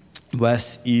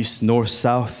 West, east, north,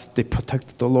 south. They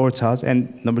protected the Lord's house.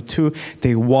 And number two,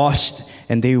 they watched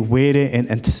and they waited in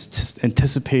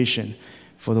anticipation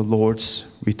for the Lord's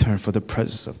return, for the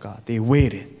presence of God. They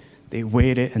waited. They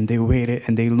waited and they waited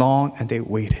and they longed and they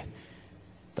waited.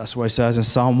 That's why it says in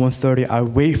Psalm 130, I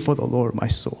wait for the Lord, my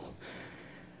soul.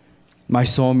 My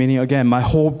soul, meaning again, my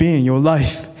whole being, your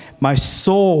life. My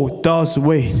soul does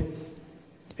wait.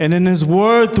 And in His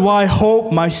word do I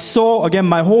hope. My soul, again,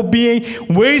 my whole being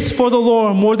waits for the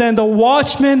Lord more than the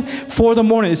watchman for the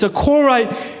morning. It's a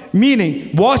Korite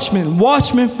meaning.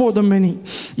 Watchman for the morning.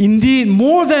 Indeed,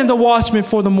 more than the watchman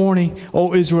for the morning,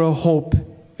 O Israel, hope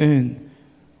in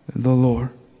the Lord.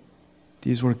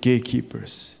 These were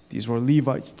gatekeepers. These were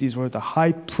Levites. These were the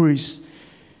high priests,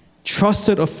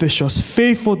 trusted officials,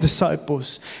 faithful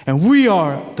disciples. And we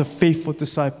are the faithful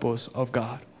disciples of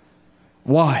God.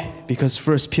 Why? Because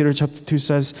 1 Peter chapter 2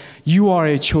 says, you are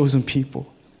a chosen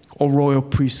people, a royal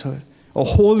priesthood, a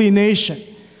holy nation.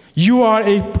 You are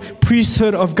a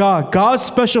priesthood of God, God's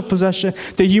special possession,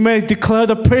 that you may declare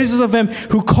the praises of Him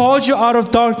who called you out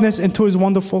of darkness into His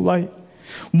wonderful light.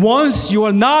 Once you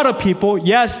are not a people,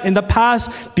 yes, in the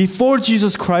past, before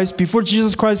Jesus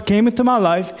Christ came into my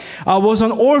life, I was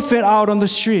an orphan out on the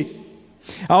street.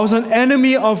 I was an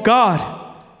enemy of God.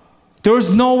 There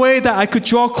was no way that I could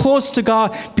draw close to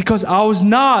God because I was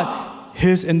not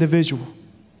His individual.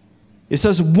 It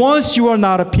says, once you are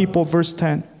not a people, verse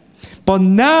 10. But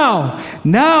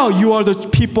now you are the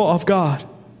people of God.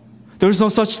 There's no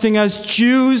such thing as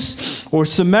Jews or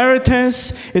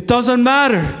Samaritans. It doesn't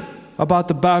matter about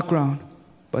the background.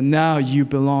 But now you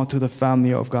belong to the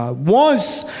family of God.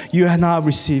 Once you had not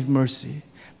received mercy,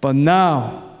 but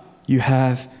now you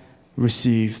have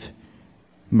received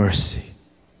mercy.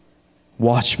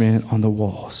 Watchmen on the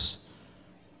walls.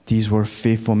 These were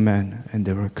faithful men and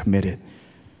they were committed.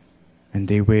 And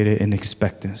they waited in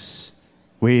expectancy,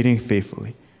 waiting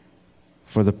faithfully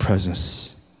for the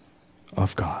presence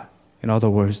of God. In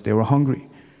other words, they were hungry.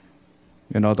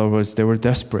 In other words, they were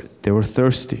desperate. They were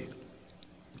thirsty.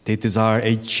 They desired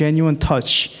a genuine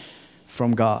touch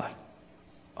from God,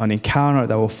 an encounter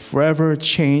that will forever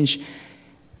change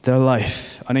their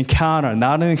life. An encounter,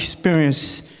 not an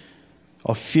experience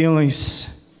of feelings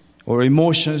or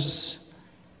emotions,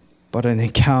 but an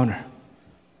encounter.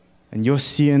 And you'll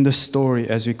see in the story,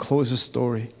 as we close the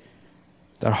story,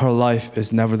 that her life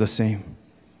is never the same.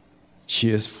 She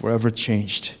is forever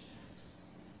changed.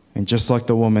 And just like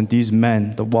the woman, these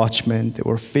men, the watchmen, they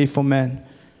were faithful men,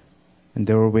 and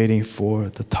they were waiting for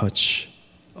the touch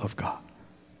of God.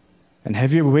 And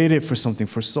have you waited for something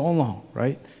for so long,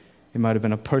 right? It might have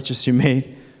been a purchase you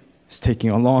made. It's taking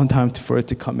a long time for it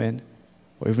to come in.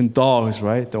 Or even dogs,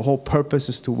 right? The whole purpose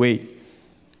is to wait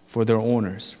for their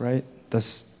owners, right?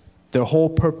 That's their whole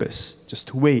purpose, just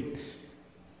to wait.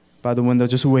 By the window,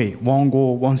 just wait. One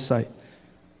goal, one sight.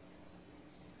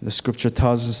 The scripture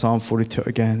tells us in Psalm 42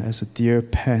 again, as a deer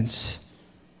pants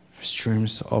for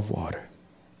streams of water,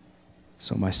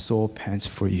 so my soul pants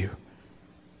for you,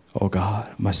 oh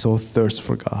God. My soul thirsts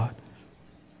for God.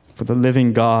 For the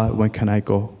living God, when can I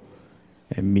go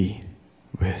and meet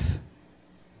with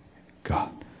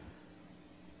God?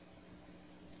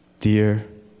 Dear,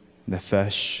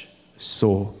 nefesh,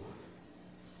 soul,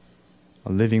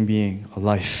 a living being, a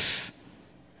life.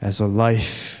 As a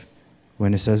life,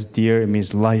 when it says dear, it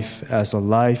means life. As a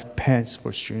life pants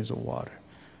for streams of water.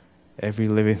 Every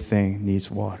living thing needs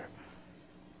water.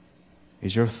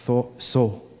 Is your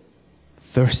soul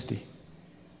thirsty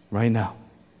right now?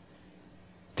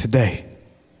 Today?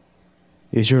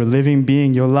 Is your living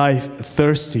being, your life,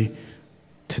 thirsty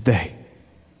today?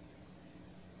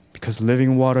 Because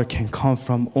living water can come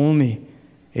from only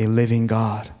a living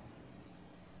God.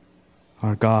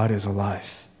 Our God is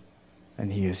alive,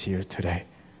 and He is here today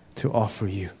to offer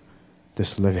you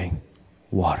this living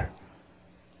water.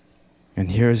 And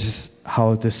here's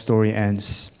how this story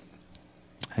ends.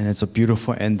 And it's a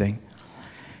beautiful ending.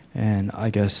 And I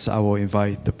guess I will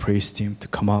invite the praise team to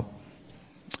come up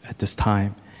at this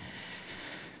time.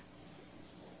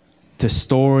 The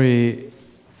story,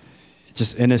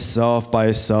 just in itself, by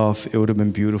itself, it would have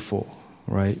been beautiful,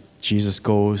 right? Jesus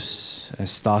goes and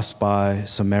stops by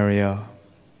Samaria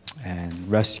and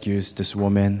rescues this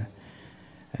woman.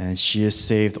 And she is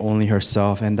saved only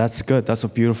herself. And that's good. That's a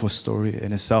beautiful story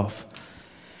in itself.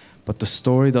 But the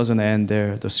story doesn't end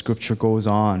there. The scripture goes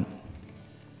on.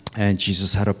 And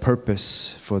Jesus had a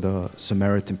purpose for the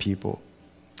Samaritan people.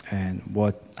 And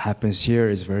what happens here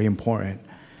is very important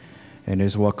and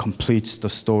is what completes the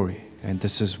story. And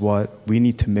this is what we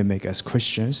need to mimic as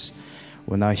Christians.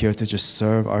 We're not here to just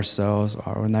serve ourselves,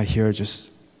 or we're not here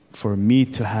just for me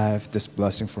to have this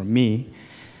blessing for me.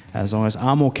 As long as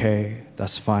I'm okay,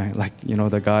 that's fine. Like,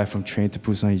 the guy from Train to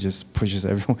Busan, he just pushes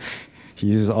everyone. He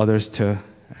uses others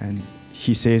and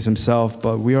he saves himself.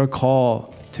 But we are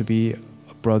called to be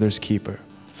a brother's keeper.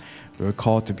 We are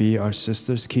called to be our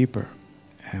sister's keeper.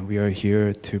 And we are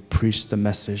here to preach the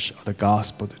message of the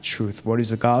gospel, the truth. What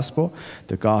is the gospel?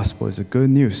 The gospel is the good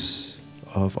news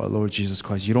of our Lord Jesus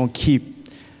Christ. You don't keep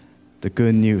the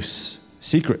good news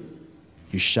secret.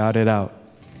 You shout it out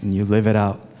and you live it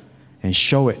out and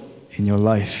show it in your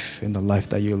life, in the life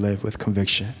that you live with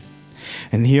conviction.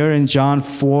 And here in John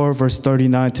 4, verse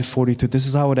 39 to 42, this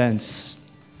is how it ends.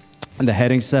 And the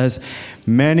heading says,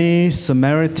 many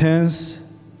Samaritans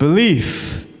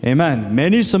believe. Amen.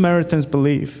 Many Samaritans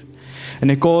believe.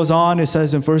 And it goes on, it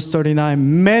says in verse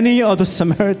 39, many of the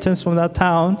Samaritans from that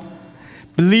town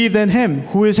believed in him.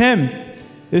 Who is him?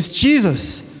 It's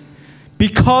Jesus.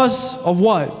 Because of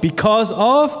what? Because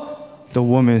of the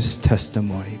woman's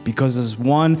testimony. Because there's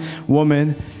one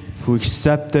woman who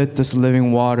accepted this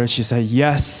living water. She said,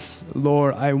 yes,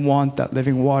 Lord, I want that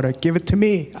living water. Give it to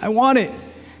me. I want it.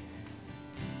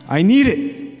 I need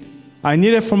it. I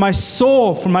need it for my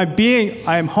soul, for my being.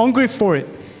 I am hungry for it.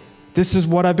 This is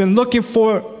what I've been looking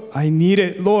for. I need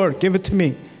it. Lord, give it to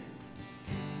me.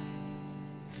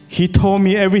 He told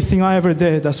me everything I ever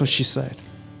did. That's what she said.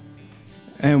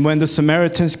 And when the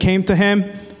Samaritans came to him,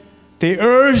 they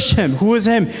urged him. Who is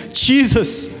him?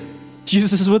 Jesus.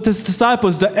 Jesus is with his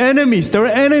disciples, the enemies. They were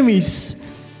enemies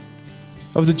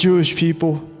of the Jewish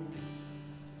people.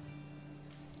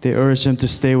 They urged him to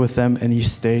stay with them, and he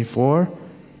stayed for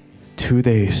 2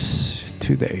 days.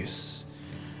 2 days.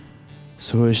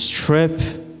 So his trip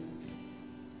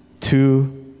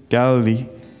to Galilee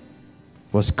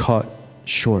was cut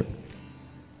short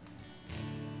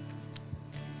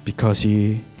because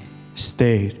he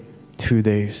stayed 2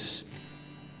 days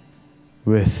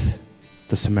with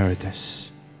the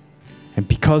Samaritans. And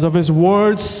because of his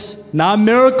words, not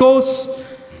miracles,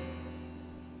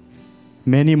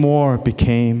 many more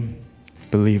became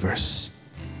believers.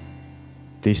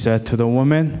 They said to the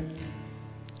woman,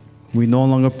 we no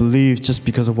longer believe just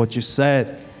because of what you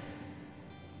said.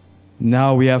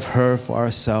 Now we have heard for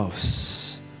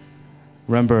ourselves.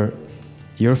 Remember,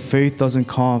 your faith doesn't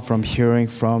come from hearing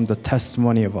from the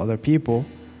testimony of other people.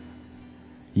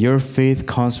 Your faith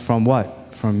comes from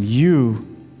what? From you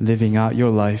living out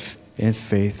your life in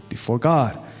faith before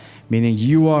God. Meaning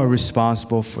you are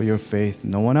responsible for your faith,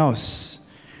 no one else.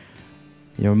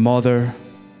 Your mother,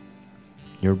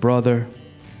 your brother,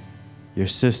 your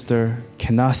sister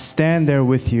cannot stand there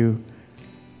with you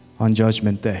on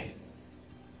Judgment Day.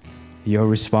 You're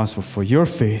responsible for your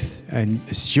faith, and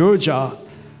it's your job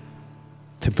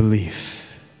to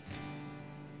believe.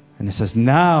 And it says,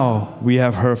 now we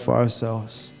have heard for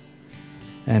ourselves.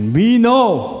 And we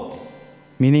know,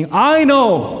 meaning I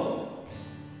know,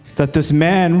 that this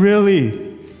man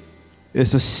really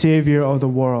is the Savior of the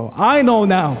world. I know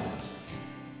now.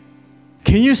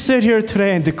 Can you sit here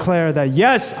today and declare that,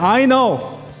 yes, I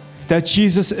know that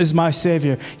Jesus is my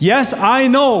Savior. Yes, I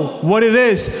know what it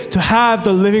is to have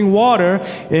the living water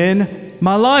in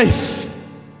my life.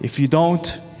 If you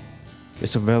don't,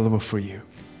 it's available for you.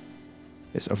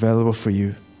 It's available for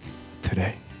you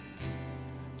today.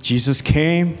 Jesus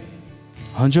came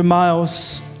 100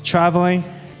 miles traveling.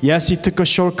 Yes, he took a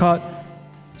shortcut.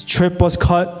 The trip was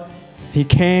cut. He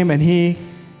came and he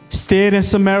stayed in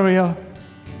Samaria.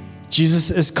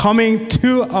 Jesus is coming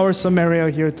to our Samaria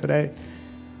here today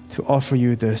to offer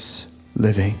you this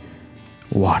living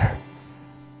water.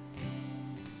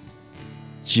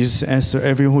 Jesus answered,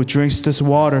 everyone who drinks this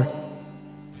water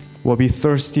will be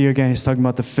thirsty again. He's talking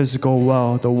about the physical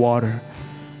well, the water.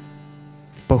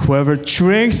 But whoever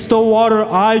drinks the water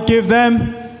I give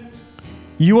them,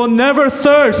 you will never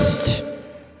thirst.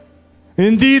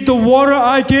 Indeed, the water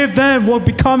I give them will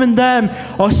become in them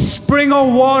a spring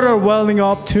of water welling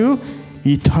up to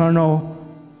eternal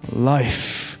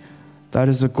life. That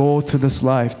is the goal to this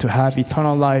life, to have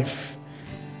eternal life.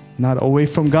 Not away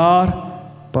from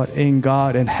God, but in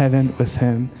God, in heaven with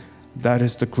Him. That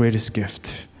is the greatest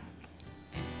gift.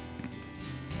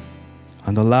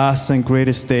 On the last and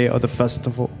greatest day of the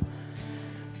festival,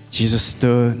 Jesus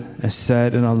stood and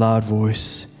said in a loud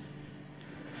voice,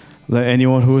 let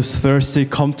anyone who is thirsty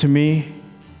come to me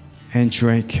and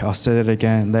drink. I'll say that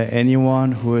again. Let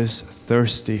anyone who is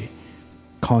thirsty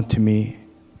come to me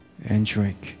and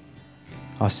drink.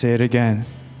 I'll say it again.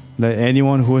 Let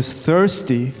anyone who is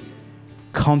thirsty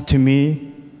Come to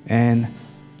me and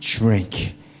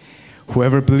drink.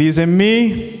 Whoever believes in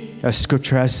me, as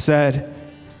scripture has said,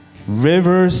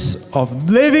 rivers of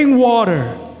living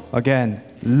water, again,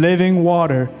 living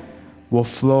water, will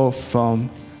flow from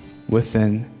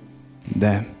within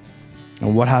them.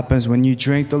 And what happens when you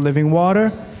drink the living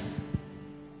water?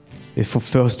 It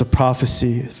fulfills the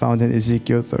prophecy found in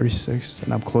Ezekiel 36.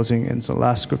 And I'm closing in the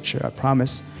last scripture, I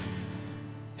promise.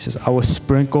 He says, I will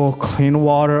sprinkle clean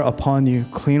water upon you,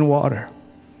 clean water,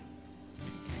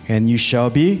 and you shall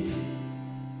be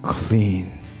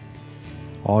clean.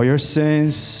 All your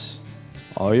sins,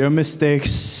 all your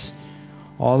mistakes,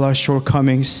 all our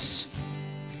shortcomings,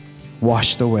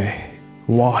 washed away,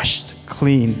 washed,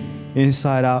 clean,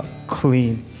 inside out,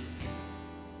 clean.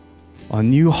 A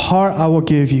new heart I will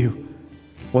give you.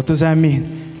 What does that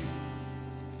mean?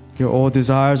 Your old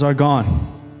desires are gone.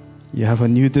 You have a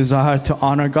new desire to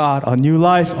honor God, a new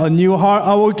life, a new heart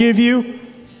I will give you,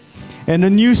 and a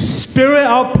new spirit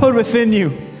I'll put within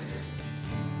you.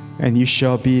 And you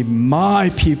shall be my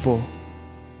people.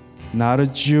 Not a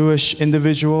Jewish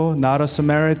individual, not a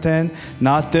Samaritan,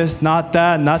 not this, not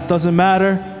that, not doesn't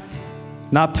matter.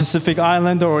 Not Pacific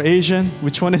Islander or Asian.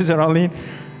 Which one is it, Arlene?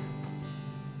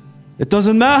 It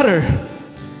doesn't matter.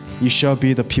 You shall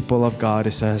be the people of God.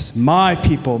 It says, my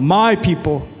people,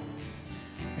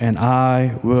 and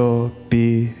I will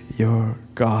be your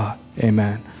God.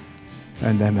 Amen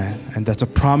and amen. And that's a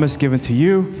promise given to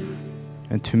you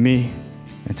and to me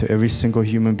and to every single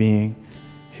human being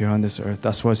here on this earth.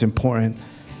 That's why it's important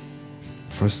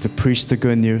for us to preach the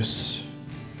good news,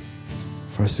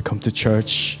 for us to come to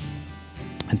church,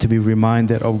 and to be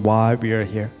reminded of why we are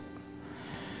here.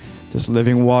 This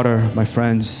living water, my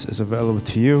friends, is available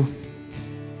to you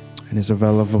and is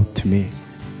available to me.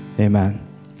 Amen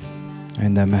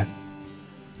and amen.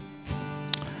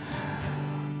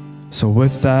 So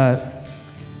with that,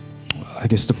 I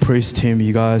guess the praise team,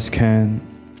 you guys can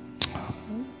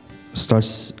start.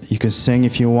 You can sing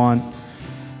if you want.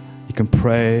 You can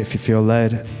pray if you feel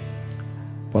led.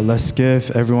 But let's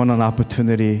give everyone an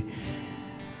opportunity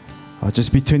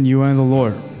just between you and the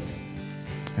Lord.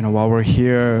 While we're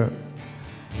here,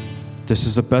 this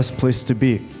is the best place to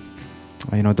be.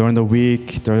 During the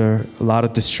week, there are a lot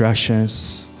of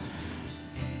distractions,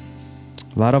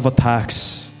 a lot of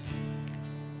attacks.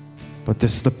 But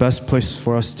this is the best place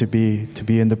for us to be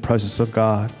in the presence of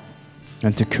God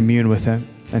and to commune with Him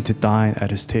and to dine at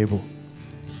His table.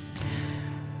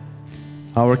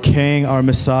 Our King, our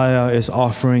Messiah, is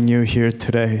offering you here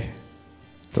today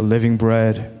the living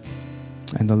bread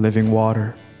and the living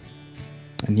water.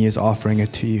 And He is offering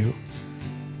it to you.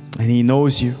 And He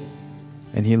knows you,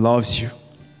 and He loves you,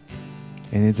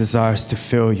 and He desires to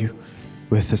fill you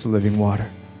with His living water.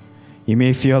 You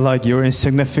may feel like you're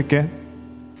insignificant,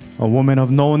 a woman of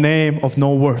no name, of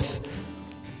no worth.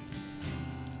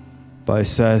 But it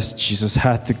says Jesus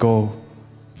had to go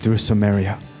through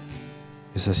Samaria.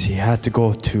 It says He had to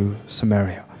go to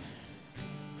Samaria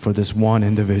for this one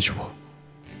individual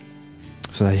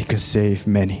so that He could save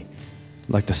many,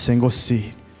 like the single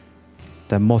seed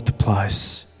that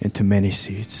multiplies into many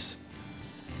seeds.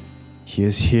 He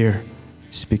is here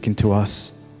speaking to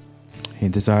us. He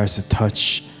desires to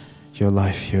touch your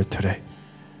life here today.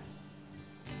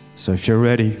 So if you're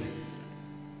ready,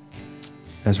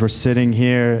 as we're sitting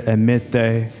here at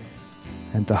midday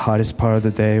and the hottest part of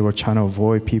the day, we're trying to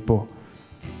avoid people.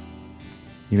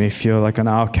 You may feel like an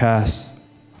outcast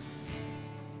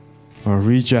or a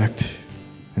reject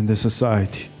in this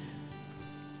society.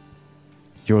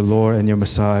 Your Lord and your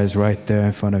Messiah is right there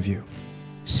in front of you,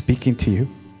 speaking to you.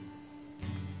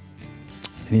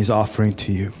 And He's offering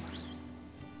to you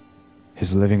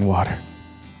His living water.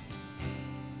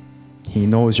 He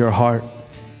knows your heart.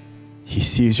 He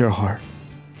sees your heart.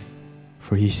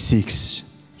 For He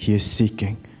is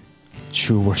seeking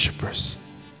true worshipers.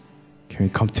 Can we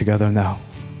come together now?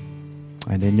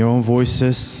 And in your own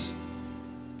voices,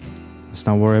 let's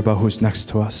not worry about who's next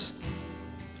to us.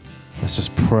 Let's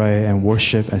just pray and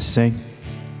worship and sing.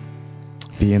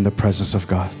 Be in the presence of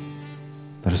God.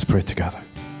 Let us pray together.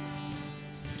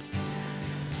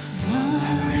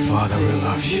 Heavenly Father, we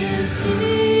love you.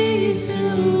 Just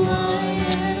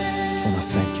want to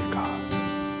thank you, God.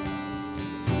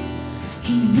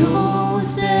 He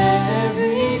knows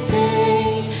every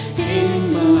pain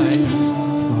in my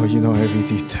heart. Lord, you know every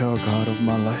detail, God, of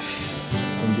my life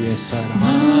from the inside out.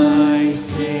 My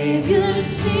Savior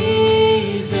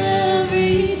sees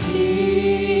every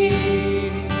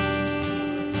tear.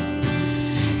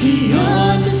 He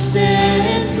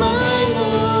understands my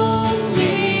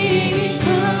lonely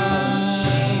cry.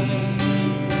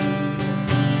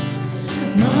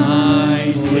 My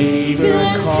My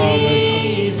Savior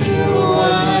sees who I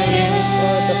am.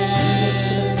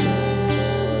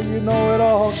 You know it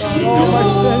all, God. He All my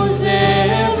knows sins,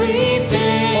 every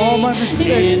pain all my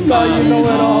mistakes, in God. my You know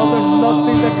it all. There's heart.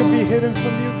 nothing that can be hidden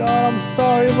from you, God. I'm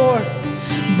sorry, Lord.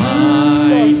 My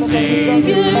Sorry for my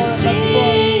Savior brothers, sorry for my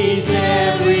sees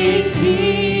every For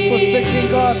thinking,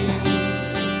 tear. God,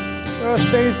 there are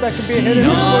things that can be hidden He from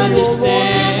you, O Lord.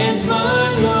 understands my And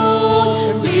for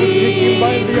thinking lonely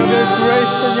lightly of your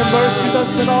grace and your mercy cry.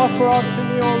 that's been offered unto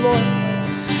me, O Lord.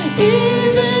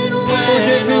 Even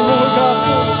Forgive when me, Lord God,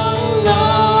 all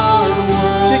our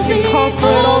world Seeking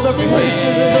comfort in all the places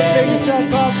and the things that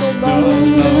God will not.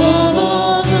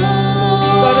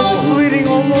 That is fleeting, O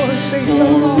Lord. Things that God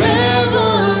forever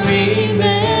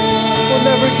remain. will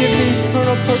never give me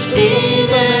eternal purpose. In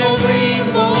every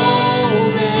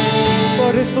moment,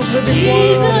 But it's the living word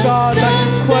Jesus of God that can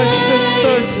quench this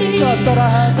thirst, sustains me. God, that I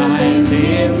have. O I Lord.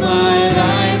 live my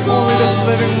life Only this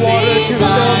living water only can by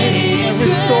fill me and His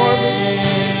restore me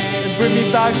grace. and bring me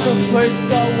back to a place,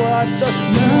 God, where I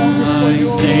desperately hunger for My you, O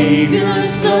Lord.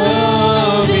 Savior's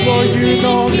love Lord, is you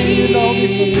know in me, you know me from me.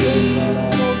 the inside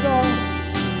out, oh God.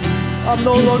 I'm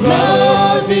no His longer an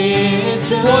love orphan. is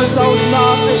Once I was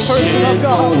not a person of God.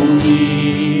 sufficient for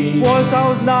me. Once I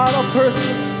was not a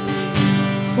person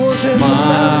who was in the My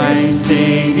family.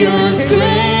 Savior's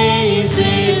grace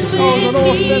is I was an with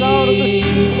orphan out of the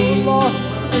street, so me. lost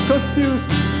and confused.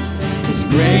 His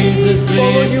grace has But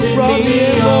when you lifted brought me in,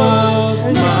 me Lord, off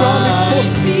and you brought me my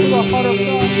close to the heart of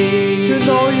God, to feet.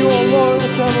 know you, oh Lord, to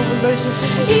have a relationship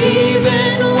with you.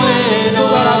 Even when So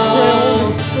God, I pray, Holy all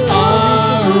Spirit,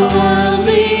 our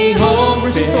worldly hope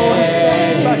restore us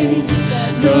back fades, into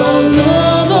the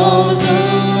love of the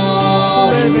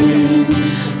Lord live in you.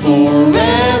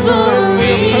 forever Live in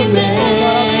your purpose, oh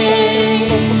God.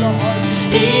 remain. Open the heart.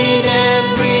 In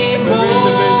every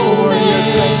individual word in your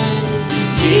moment,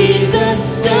 Jesus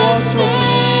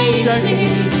sustains me.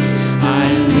 I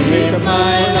live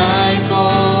my life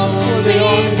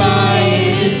only by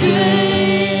His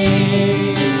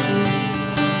grace.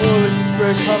 Holy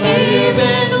Spirit, come at you.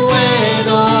 Even when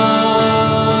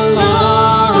all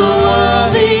our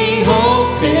worldly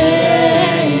hope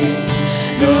fades,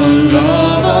 the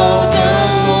love of the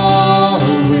Lord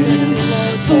will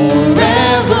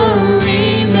forever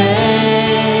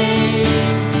remain.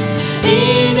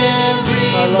 In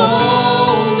every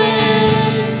moment,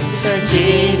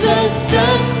 Jesus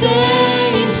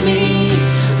sustains me.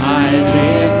 I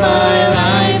live my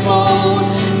life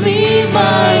only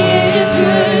by His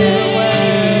grace.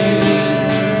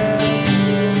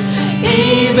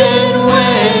 Even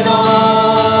when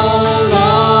all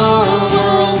our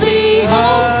worldly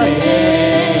hope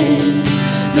fades,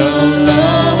 the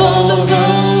love of the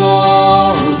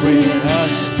Lord will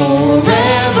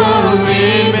forever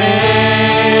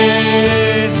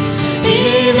remain.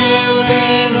 In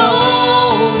every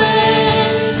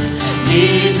moment,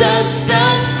 Jesus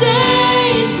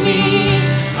sustains me.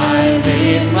 I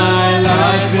live my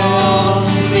life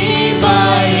only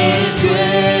by His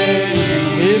grace.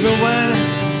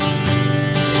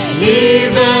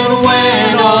 Even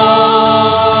when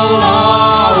all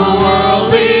our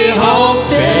worldly hope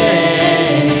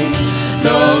fades,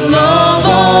 the love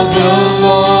of the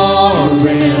Lord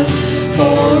will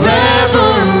forever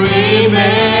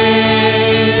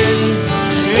remain.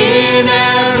 In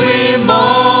every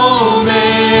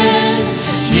moment,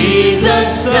 Jesus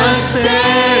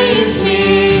sustains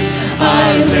me.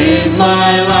 I live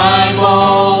my life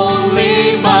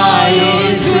only by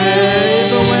His grace.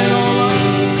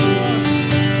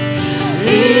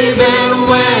 Even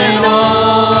when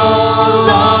all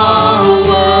our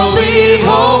worldly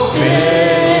hope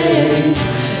fades,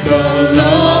 the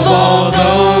love of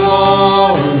the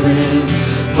Lord will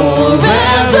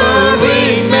forever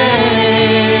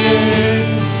remain.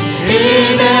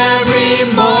 In every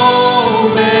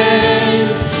moment,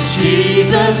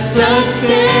 Jesus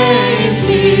sustains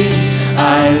me. I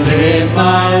live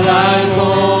my life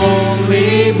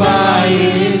only by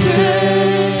His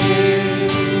grace.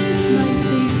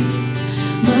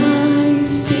 My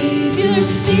Savior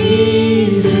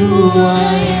sees who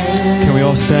I am. Can we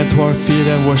all stand to our feet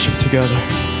and worship together?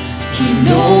 He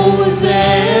knows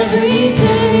every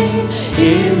pain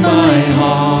in my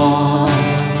heart.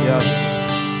 Yes.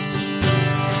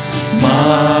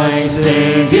 My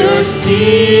Savior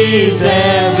sees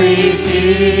every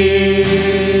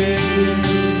tear.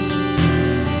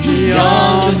 He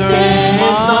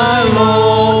understands my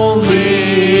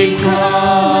lonely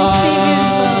cry.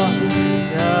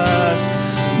 Yes.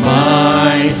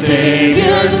 My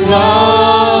Savior's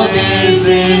love is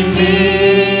in me.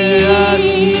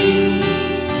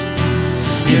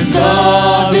 His His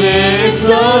love is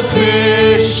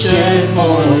sufficient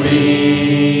for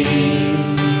me.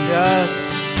 Yes.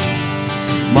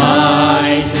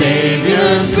 My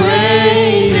Savior's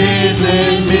grace is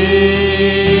with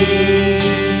me.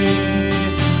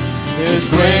 His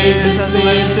grace has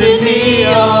lifted me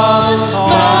on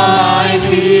my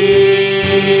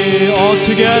feet. All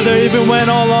together, even when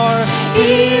all our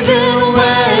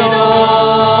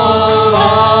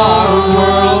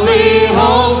worldly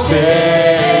hope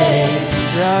fades,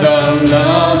 the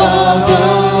love of the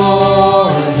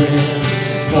Lord will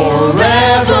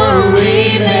forever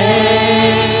remain.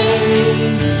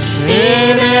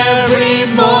 In every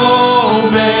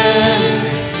moment,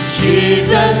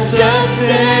 Jesus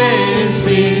sustains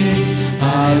me. I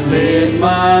live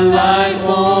my life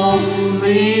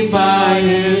only by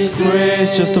His grace.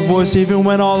 just a voice, even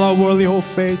when all our worldly hope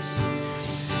fades.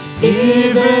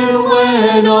 Even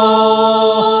when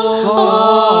all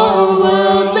our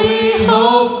worldly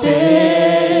hope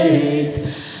fades,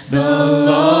 the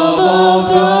love of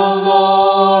the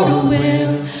Lord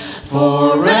will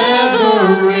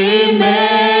forever remain.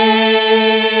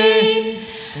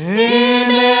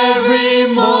 In every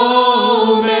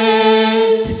moment,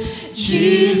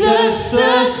 Jesus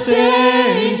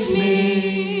sustains me.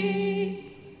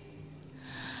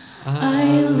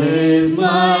 I live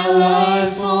my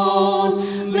life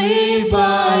only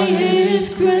by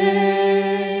His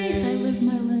grace. I live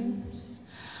my life.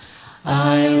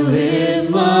 I live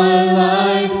my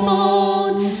life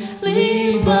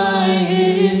only by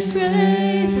His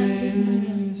grace.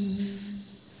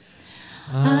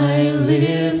 I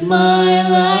live my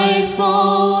life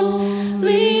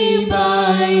only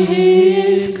by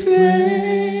His grace.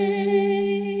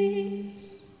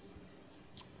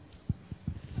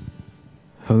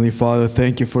 Heavenly Father,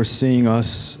 thank you for seeing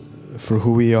us for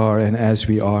who we are and as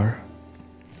we are.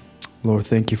 Lord,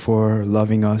 thank you for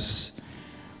loving us,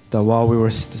 that while we were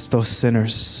still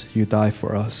sinners, you died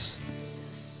for us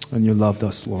and you loved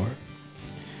us, Lord.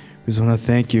 We just want to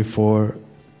thank you for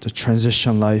the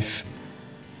transition life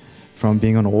from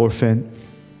being an orphan,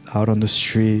 out on the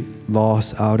street,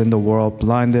 lost, out in the world,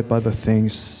 blinded by the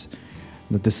things,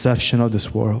 the deception of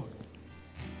this world,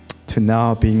 to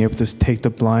now being able to take the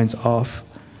blinds off,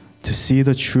 to see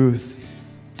the truth,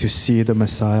 to see the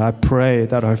Messiah. I pray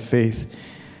that our faith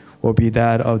will be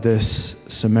that of this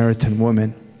Samaritan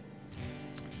woman.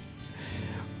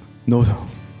 No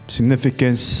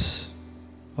significance,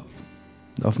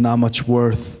 of not much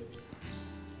worth.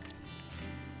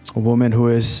 A woman who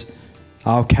is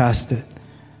outcasted,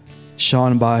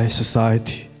 shunned by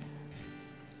society,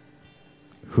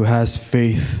 who has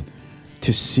faith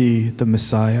to see the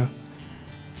Messiah,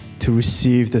 to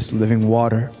receive this living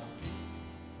water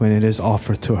when it is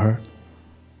offered to her.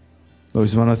 Lord, I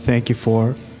just want to thank you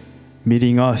for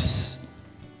meeting us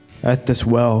at this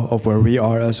well of where we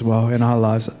are as well in our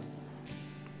lives.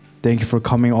 Thank you for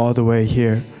coming all the way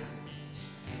here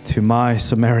to my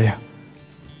Samaria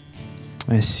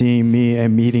and seeing me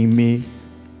and meeting me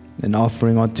and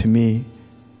offering unto me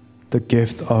the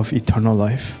gift of eternal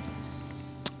life.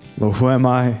 Lord, who am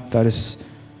I that is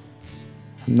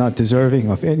not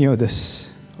deserving of any of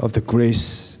this, of the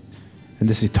grace and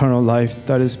this eternal life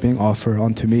that is being offered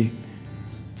unto me?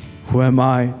 Who am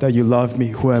I that you love me?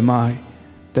 Who am I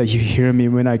that you hear me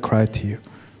when I cry to you?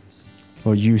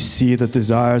 Lord, you see the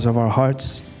desires of our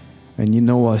hearts and you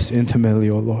know us intimately,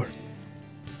 O Lord.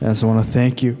 And I just want to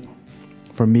thank you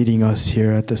for meeting us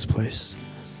here at this place.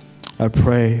 I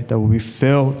pray that we'll be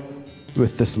filled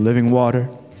with this living water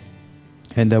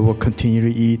and that we'll continue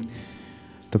to eat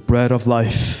the bread of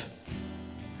life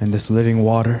and this living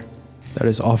water that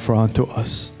is offered unto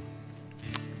us.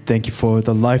 Thank you for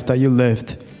the life that you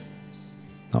lived,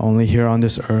 not only here on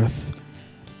this earth,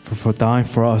 but for dying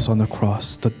for us on the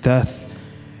cross, the death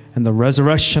and the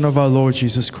resurrection of our Lord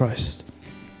Jesus Christ.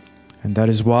 And that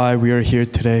is why we are here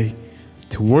today,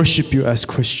 to worship you as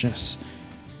Christians,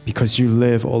 because you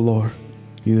live, O Lord.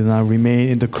 You do not remain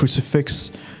in the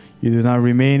crucifix. You do not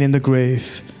remain in the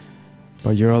grave,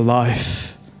 but you're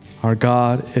alive. Our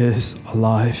God is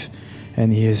alive,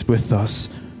 and He is with us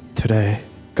today.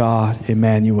 God,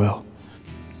 Emmanuel.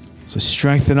 So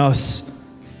strengthen us.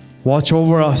 Watch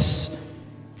over us.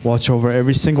 Watch over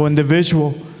every single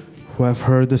individual who have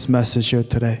heard this message here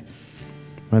today.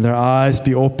 May their eyes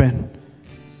be open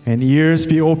and ears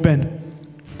be open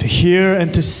to hear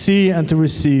and to see and to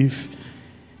receive.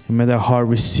 And may their heart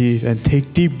receive and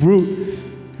take deep root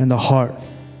in the heart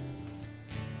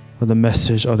of the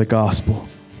message of the gospel,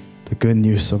 the good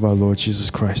news of our Lord Jesus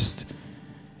Christ.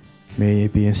 May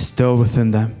it be instilled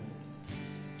within them,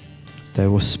 that it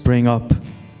will spring up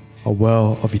a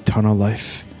well of eternal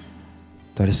life.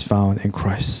 that is found in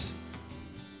Christ.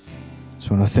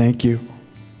 So I want to thank you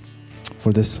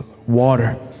for this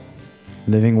water,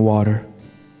 living water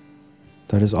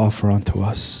that is offered unto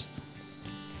us.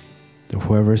 That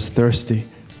whoever is thirsty,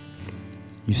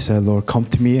 you said, Lord, come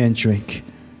to me and drink.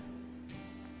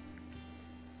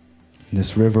 And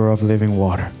this river of living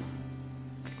water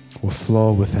will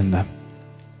flow within them.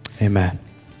 Amen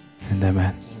and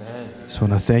amen. So I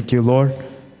want to thank you, Lord,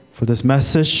 for this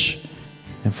message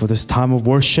and for this time of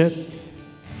worship,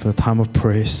 for the time of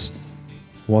praise.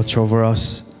 Watch over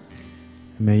us.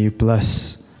 And may you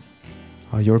bless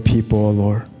your people, O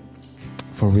Lord,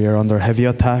 for we are under heavy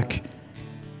attack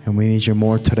and we need you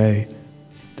more today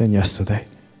than yesterday.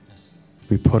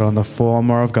 We put on the full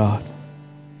armor of God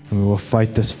and we will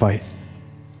fight this fight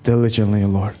diligently, O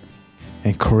Lord,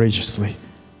 and courageously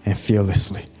and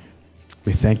fearlessly.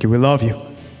 We thank you. We love you.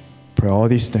 Pray all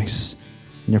these things.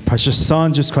 In your precious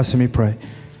Son, Jesus Christ, we pray.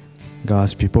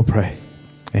 God's people pray.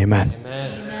 Amen.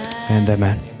 Amen. And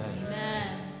amen.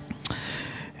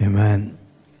 Amen.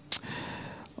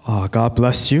 God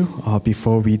bless you.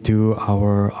 Before we do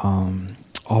our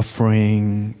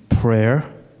offering prayer,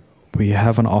 we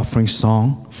have an offering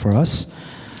song for us.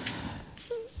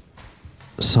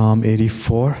 Psalm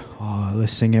 84.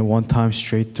 Let's sing it one time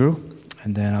straight through,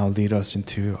 and then I'll lead us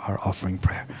into our offering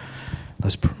prayer.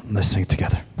 Let's sing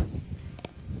together.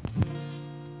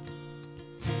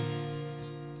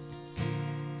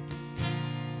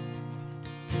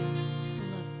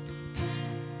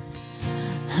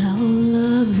 How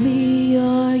lovely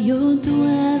are your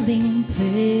dwelling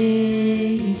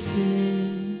places,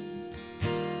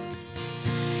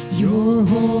 your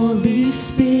Holy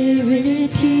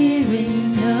Spirit here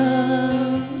in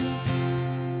us.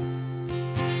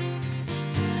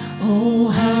 Oh,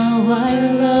 how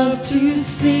I love to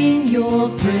sing your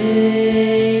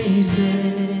praises.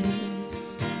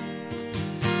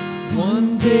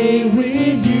 One day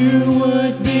with you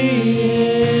would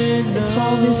be enough. If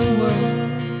all this world,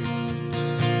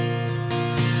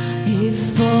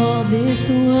 if all this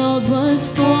world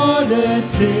was for the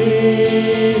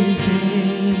taking,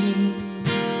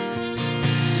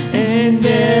 and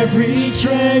every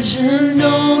treasure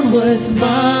known was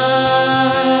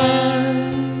mine,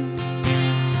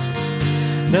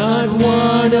 not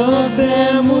one of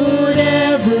them would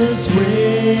ever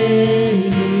sway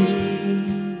me.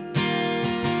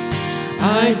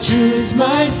 I choose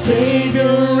my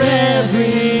Savior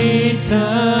every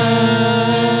time.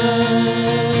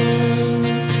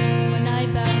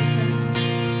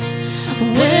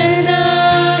 When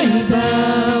I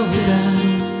bow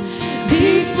down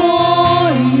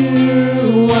before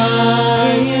you,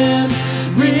 I am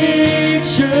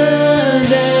richer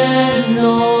than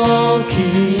all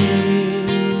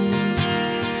kings.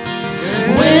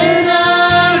 When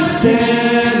I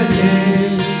stand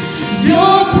in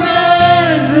your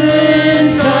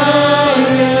presence, I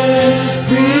am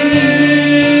free.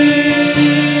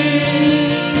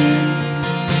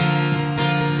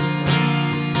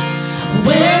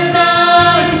 When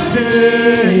I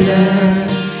sit at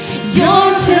your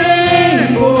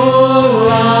table,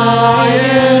 I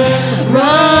am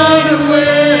right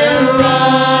where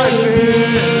I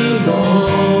belong.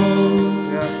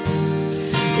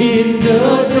 In the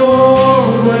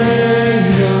doorway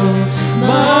of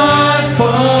my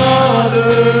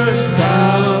Father's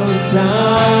house,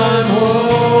 I'm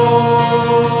home.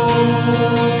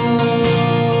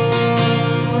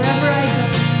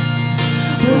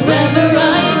 Wherever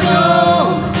I go,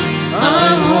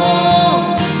 I'm home.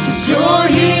 'Cause you're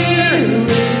here in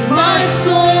my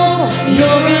soul.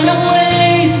 You're an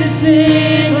oasis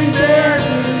in the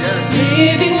desert,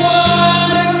 living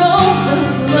water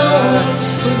overflows.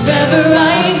 Wherever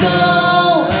I go,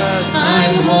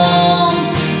 I'm home.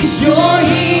 'Cause you're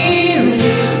here in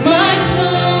my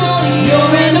soul.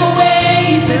 You're an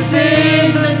oasis in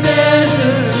the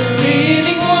desert,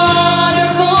 living water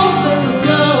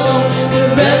overflow.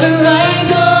 Wherever I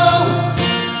go,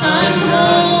 I'm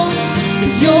home.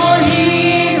 'Cause you're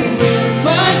here in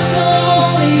my soul.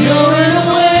 You're an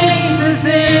oasis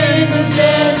in the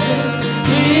desert,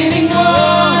 living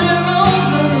water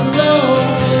overflow.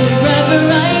 Wherever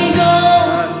I go,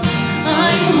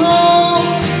 I'm home.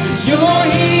 'Cause you're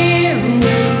here in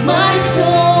my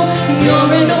soul.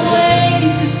 You're an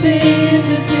oasis in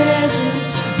the desert,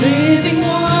 living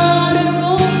water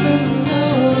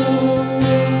overflow.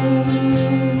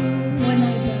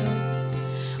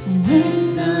 When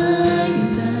I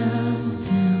bow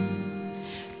down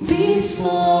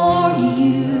before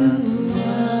you,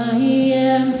 I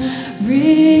am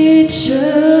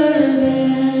richer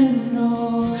than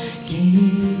all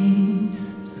kings.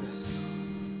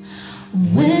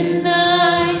 When I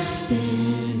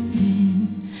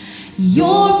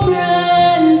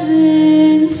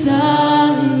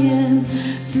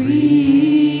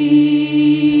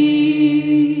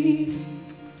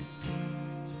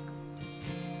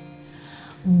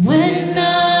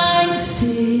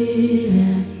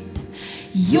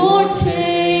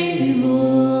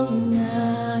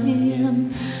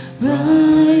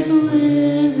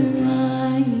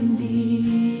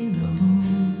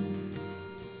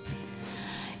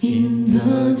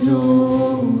the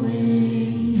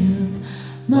doorway of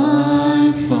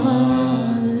my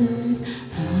Father's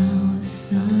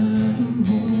house I'm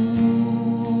home.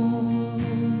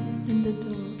 In the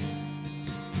door.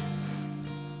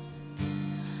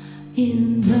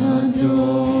 In the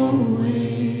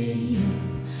doorway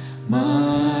of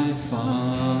my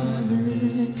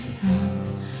Father's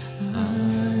house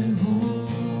I'm home.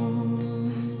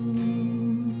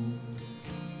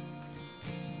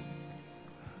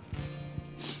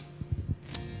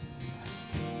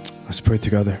 Let's pray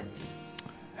together.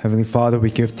 Heavenly Father,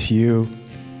 we give to you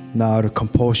not out of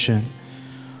compulsion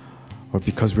or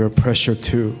because we are pressured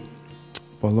to,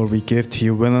 but Lord, we give to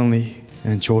you willingly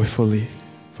and joyfully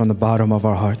from the bottom of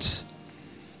our hearts.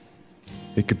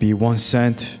 It could be 1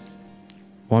 cent,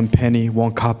 1 penny,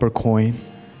 1 copper coin,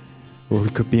 or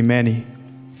it could be many.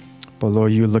 But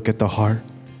Lord, you look at the heart.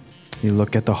 You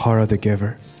look at the heart of the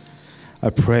giver.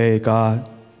 I pray, God,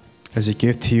 as we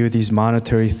give to you these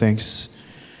monetary things,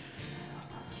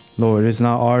 Lord, it is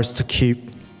not ours to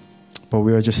keep, but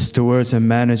we are just stewards and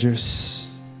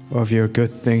managers of your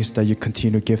good things that you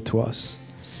continue to give to us.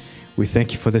 We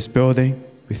thank you for this building.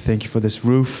 We thank you for this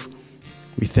roof.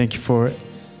 We thank you for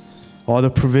all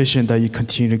the provision that you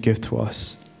continue to give to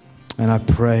us. And I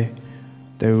pray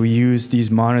that we use these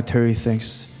monetary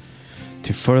things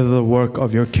to further the work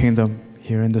of your kingdom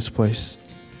here in this place,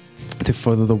 to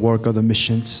further the work of the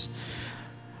missions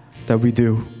that we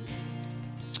do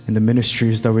in the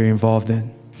ministries that we're involved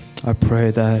in. I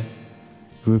pray that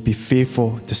we would be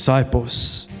faithful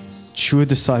disciples, true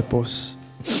disciples,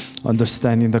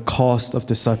 understanding the cost of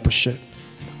discipleship,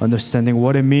 understanding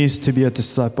what it means to be a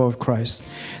disciple of Christ,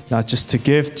 not just to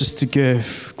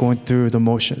give, going through the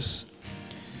motions,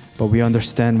 but we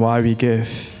understand why we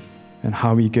give and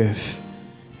how we give,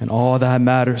 and all that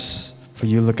matters. For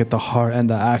you look at the heart and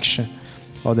the action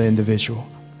of the individual.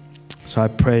 So I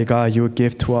pray, God, you would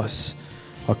give to us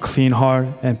a clean heart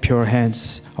and pure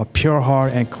hands, a pure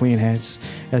heart and clean hands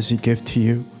as we give to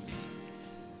you.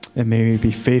 And may we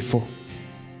be faithful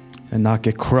and not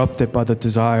get corrupted by the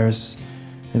desires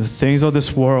and the things of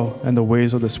this world and the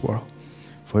ways of this world.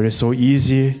 For it is so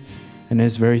easy and it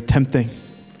is very tempting.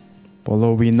 But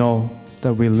Lord, we know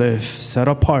that we live set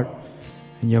apart,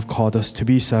 and you have called us to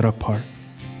be set apart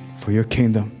for your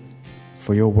kingdom,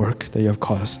 for your work that you have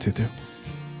called us to do.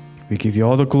 We give you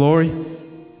all the glory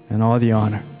and all the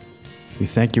honor. We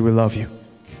thank you, we love you.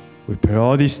 We pray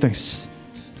all these things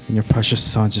in your precious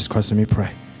Son, Jesus Christ, and we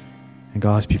pray. And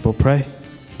God's people pray.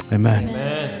 Amen.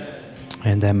 Amen.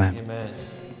 And amen. Amen.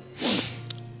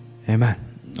 Amen.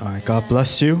 All right, God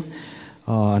bless you.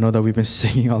 I know that we've been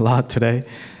singing a lot today,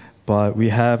 but we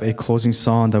have a closing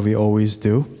song that we always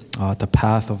do, The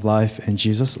Path of Life in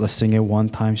Jesus. Let's sing it one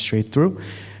time straight through,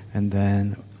 and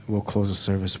then we'll close the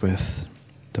service with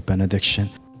the benediction.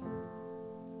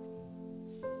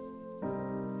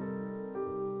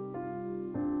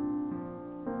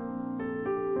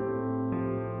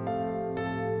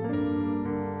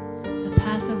 The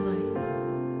path of life.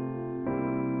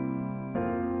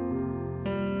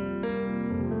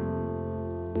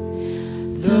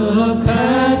 The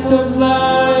path of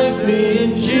life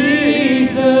in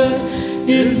Jesus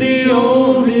is the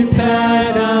only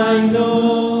path I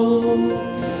know.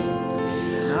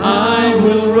 I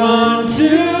will run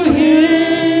to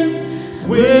Him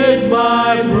with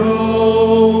my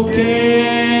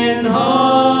broken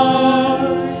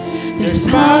heart. There's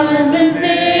power in the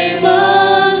name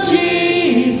of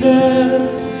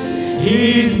Jesus.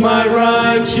 He's my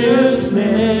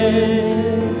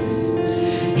righteousness.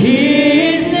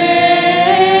 His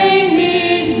name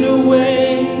is the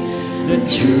way, the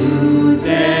truth,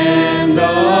 and the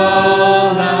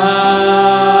life.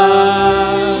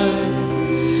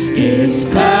 His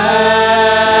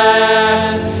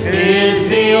path is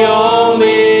the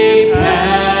only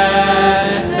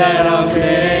path that I'll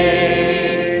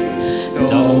take.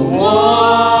 The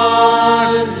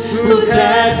one who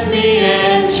tests me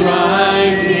and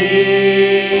tries me.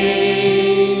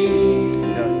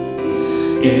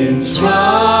 In trials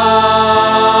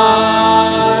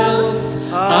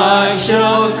I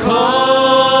shall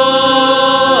come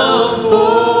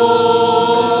forth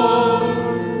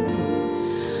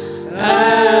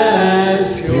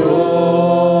as pure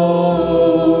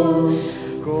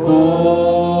gold.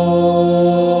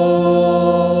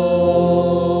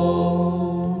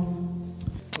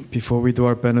 Before we do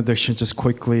our benediction, just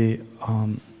quickly,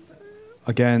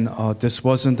 again, this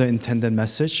wasn't the intended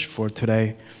message for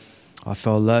today. I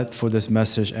felt led for this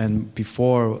message, and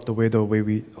before the way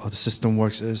the system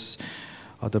works is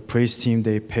the praise team,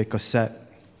 they pick a set,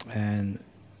 and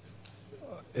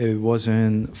it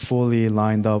wasn't fully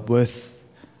lined up with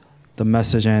the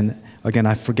message. And again,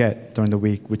 I forget during the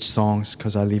week which songs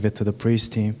because I leave it to the praise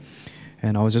team.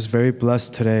 And I was just very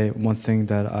blessed today. One thing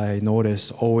that I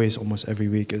notice always, almost every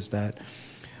week, is that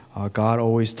God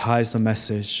always ties the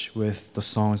message with the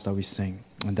songs that we sing.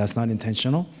 And that's not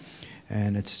intentional.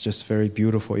 And it's just very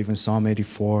beautiful. Even Psalm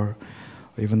 84,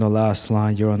 even the last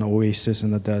line, you're an oasis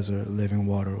in the desert, living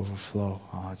water overflow.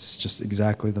 It's just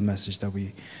exactly the message that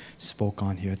we spoke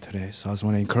on here today. So I just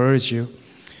want to encourage you.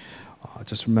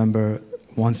 Just remember,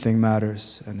 one thing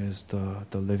matters, and is the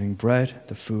living bread,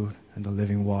 the food, and the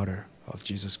living water of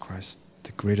Jesus Christ,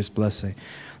 the greatest blessing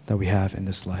that we have in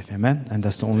this life. Amen. And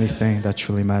that's the only thing that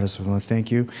truly matters. So I want to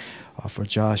thank you for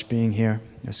Josh being here.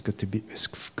 It's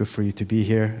good for you to be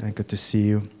here, and good to see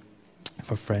you.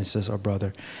 For Francis, our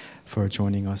brother, for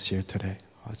joining us here today.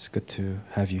 It's good to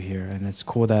have you here, and it's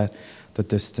cool that the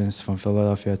distance from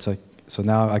Philadelphia. It's like, so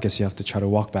now I guess you have to try to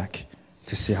walk back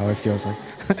to see how it feels like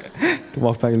to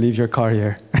walk back and leave your car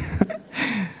here.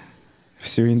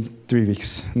 See you in 3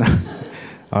 weeks.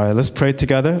 All right, let's pray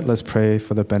together. Let's pray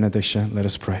for the benediction. Let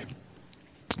us pray.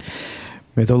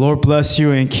 May the Lord bless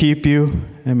you and keep you,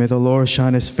 and may the Lord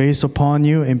shine his face upon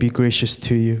you and be gracious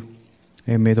to you.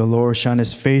 And may the Lord shine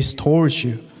his face towards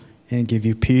you and give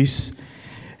you peace.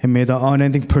 And may the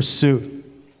unending pursuit,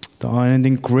 the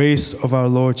unending grace of our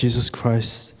Lord Jesus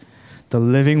Christ, the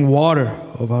living water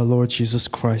of our Lord Jesus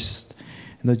Christ,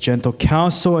 and the gentle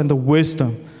counsel and the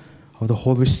wisdom of the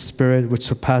Holy Spirit, which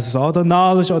surpasses all the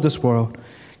knowledge of this world,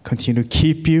 continue to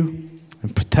keep you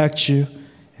and protect you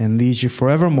and lead you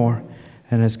forevermore.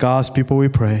 And as God's people we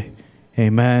pray,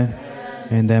 amen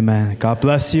and amen. God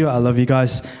bless you. I love you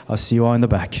guys. I'll see you all in the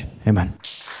back. Amen.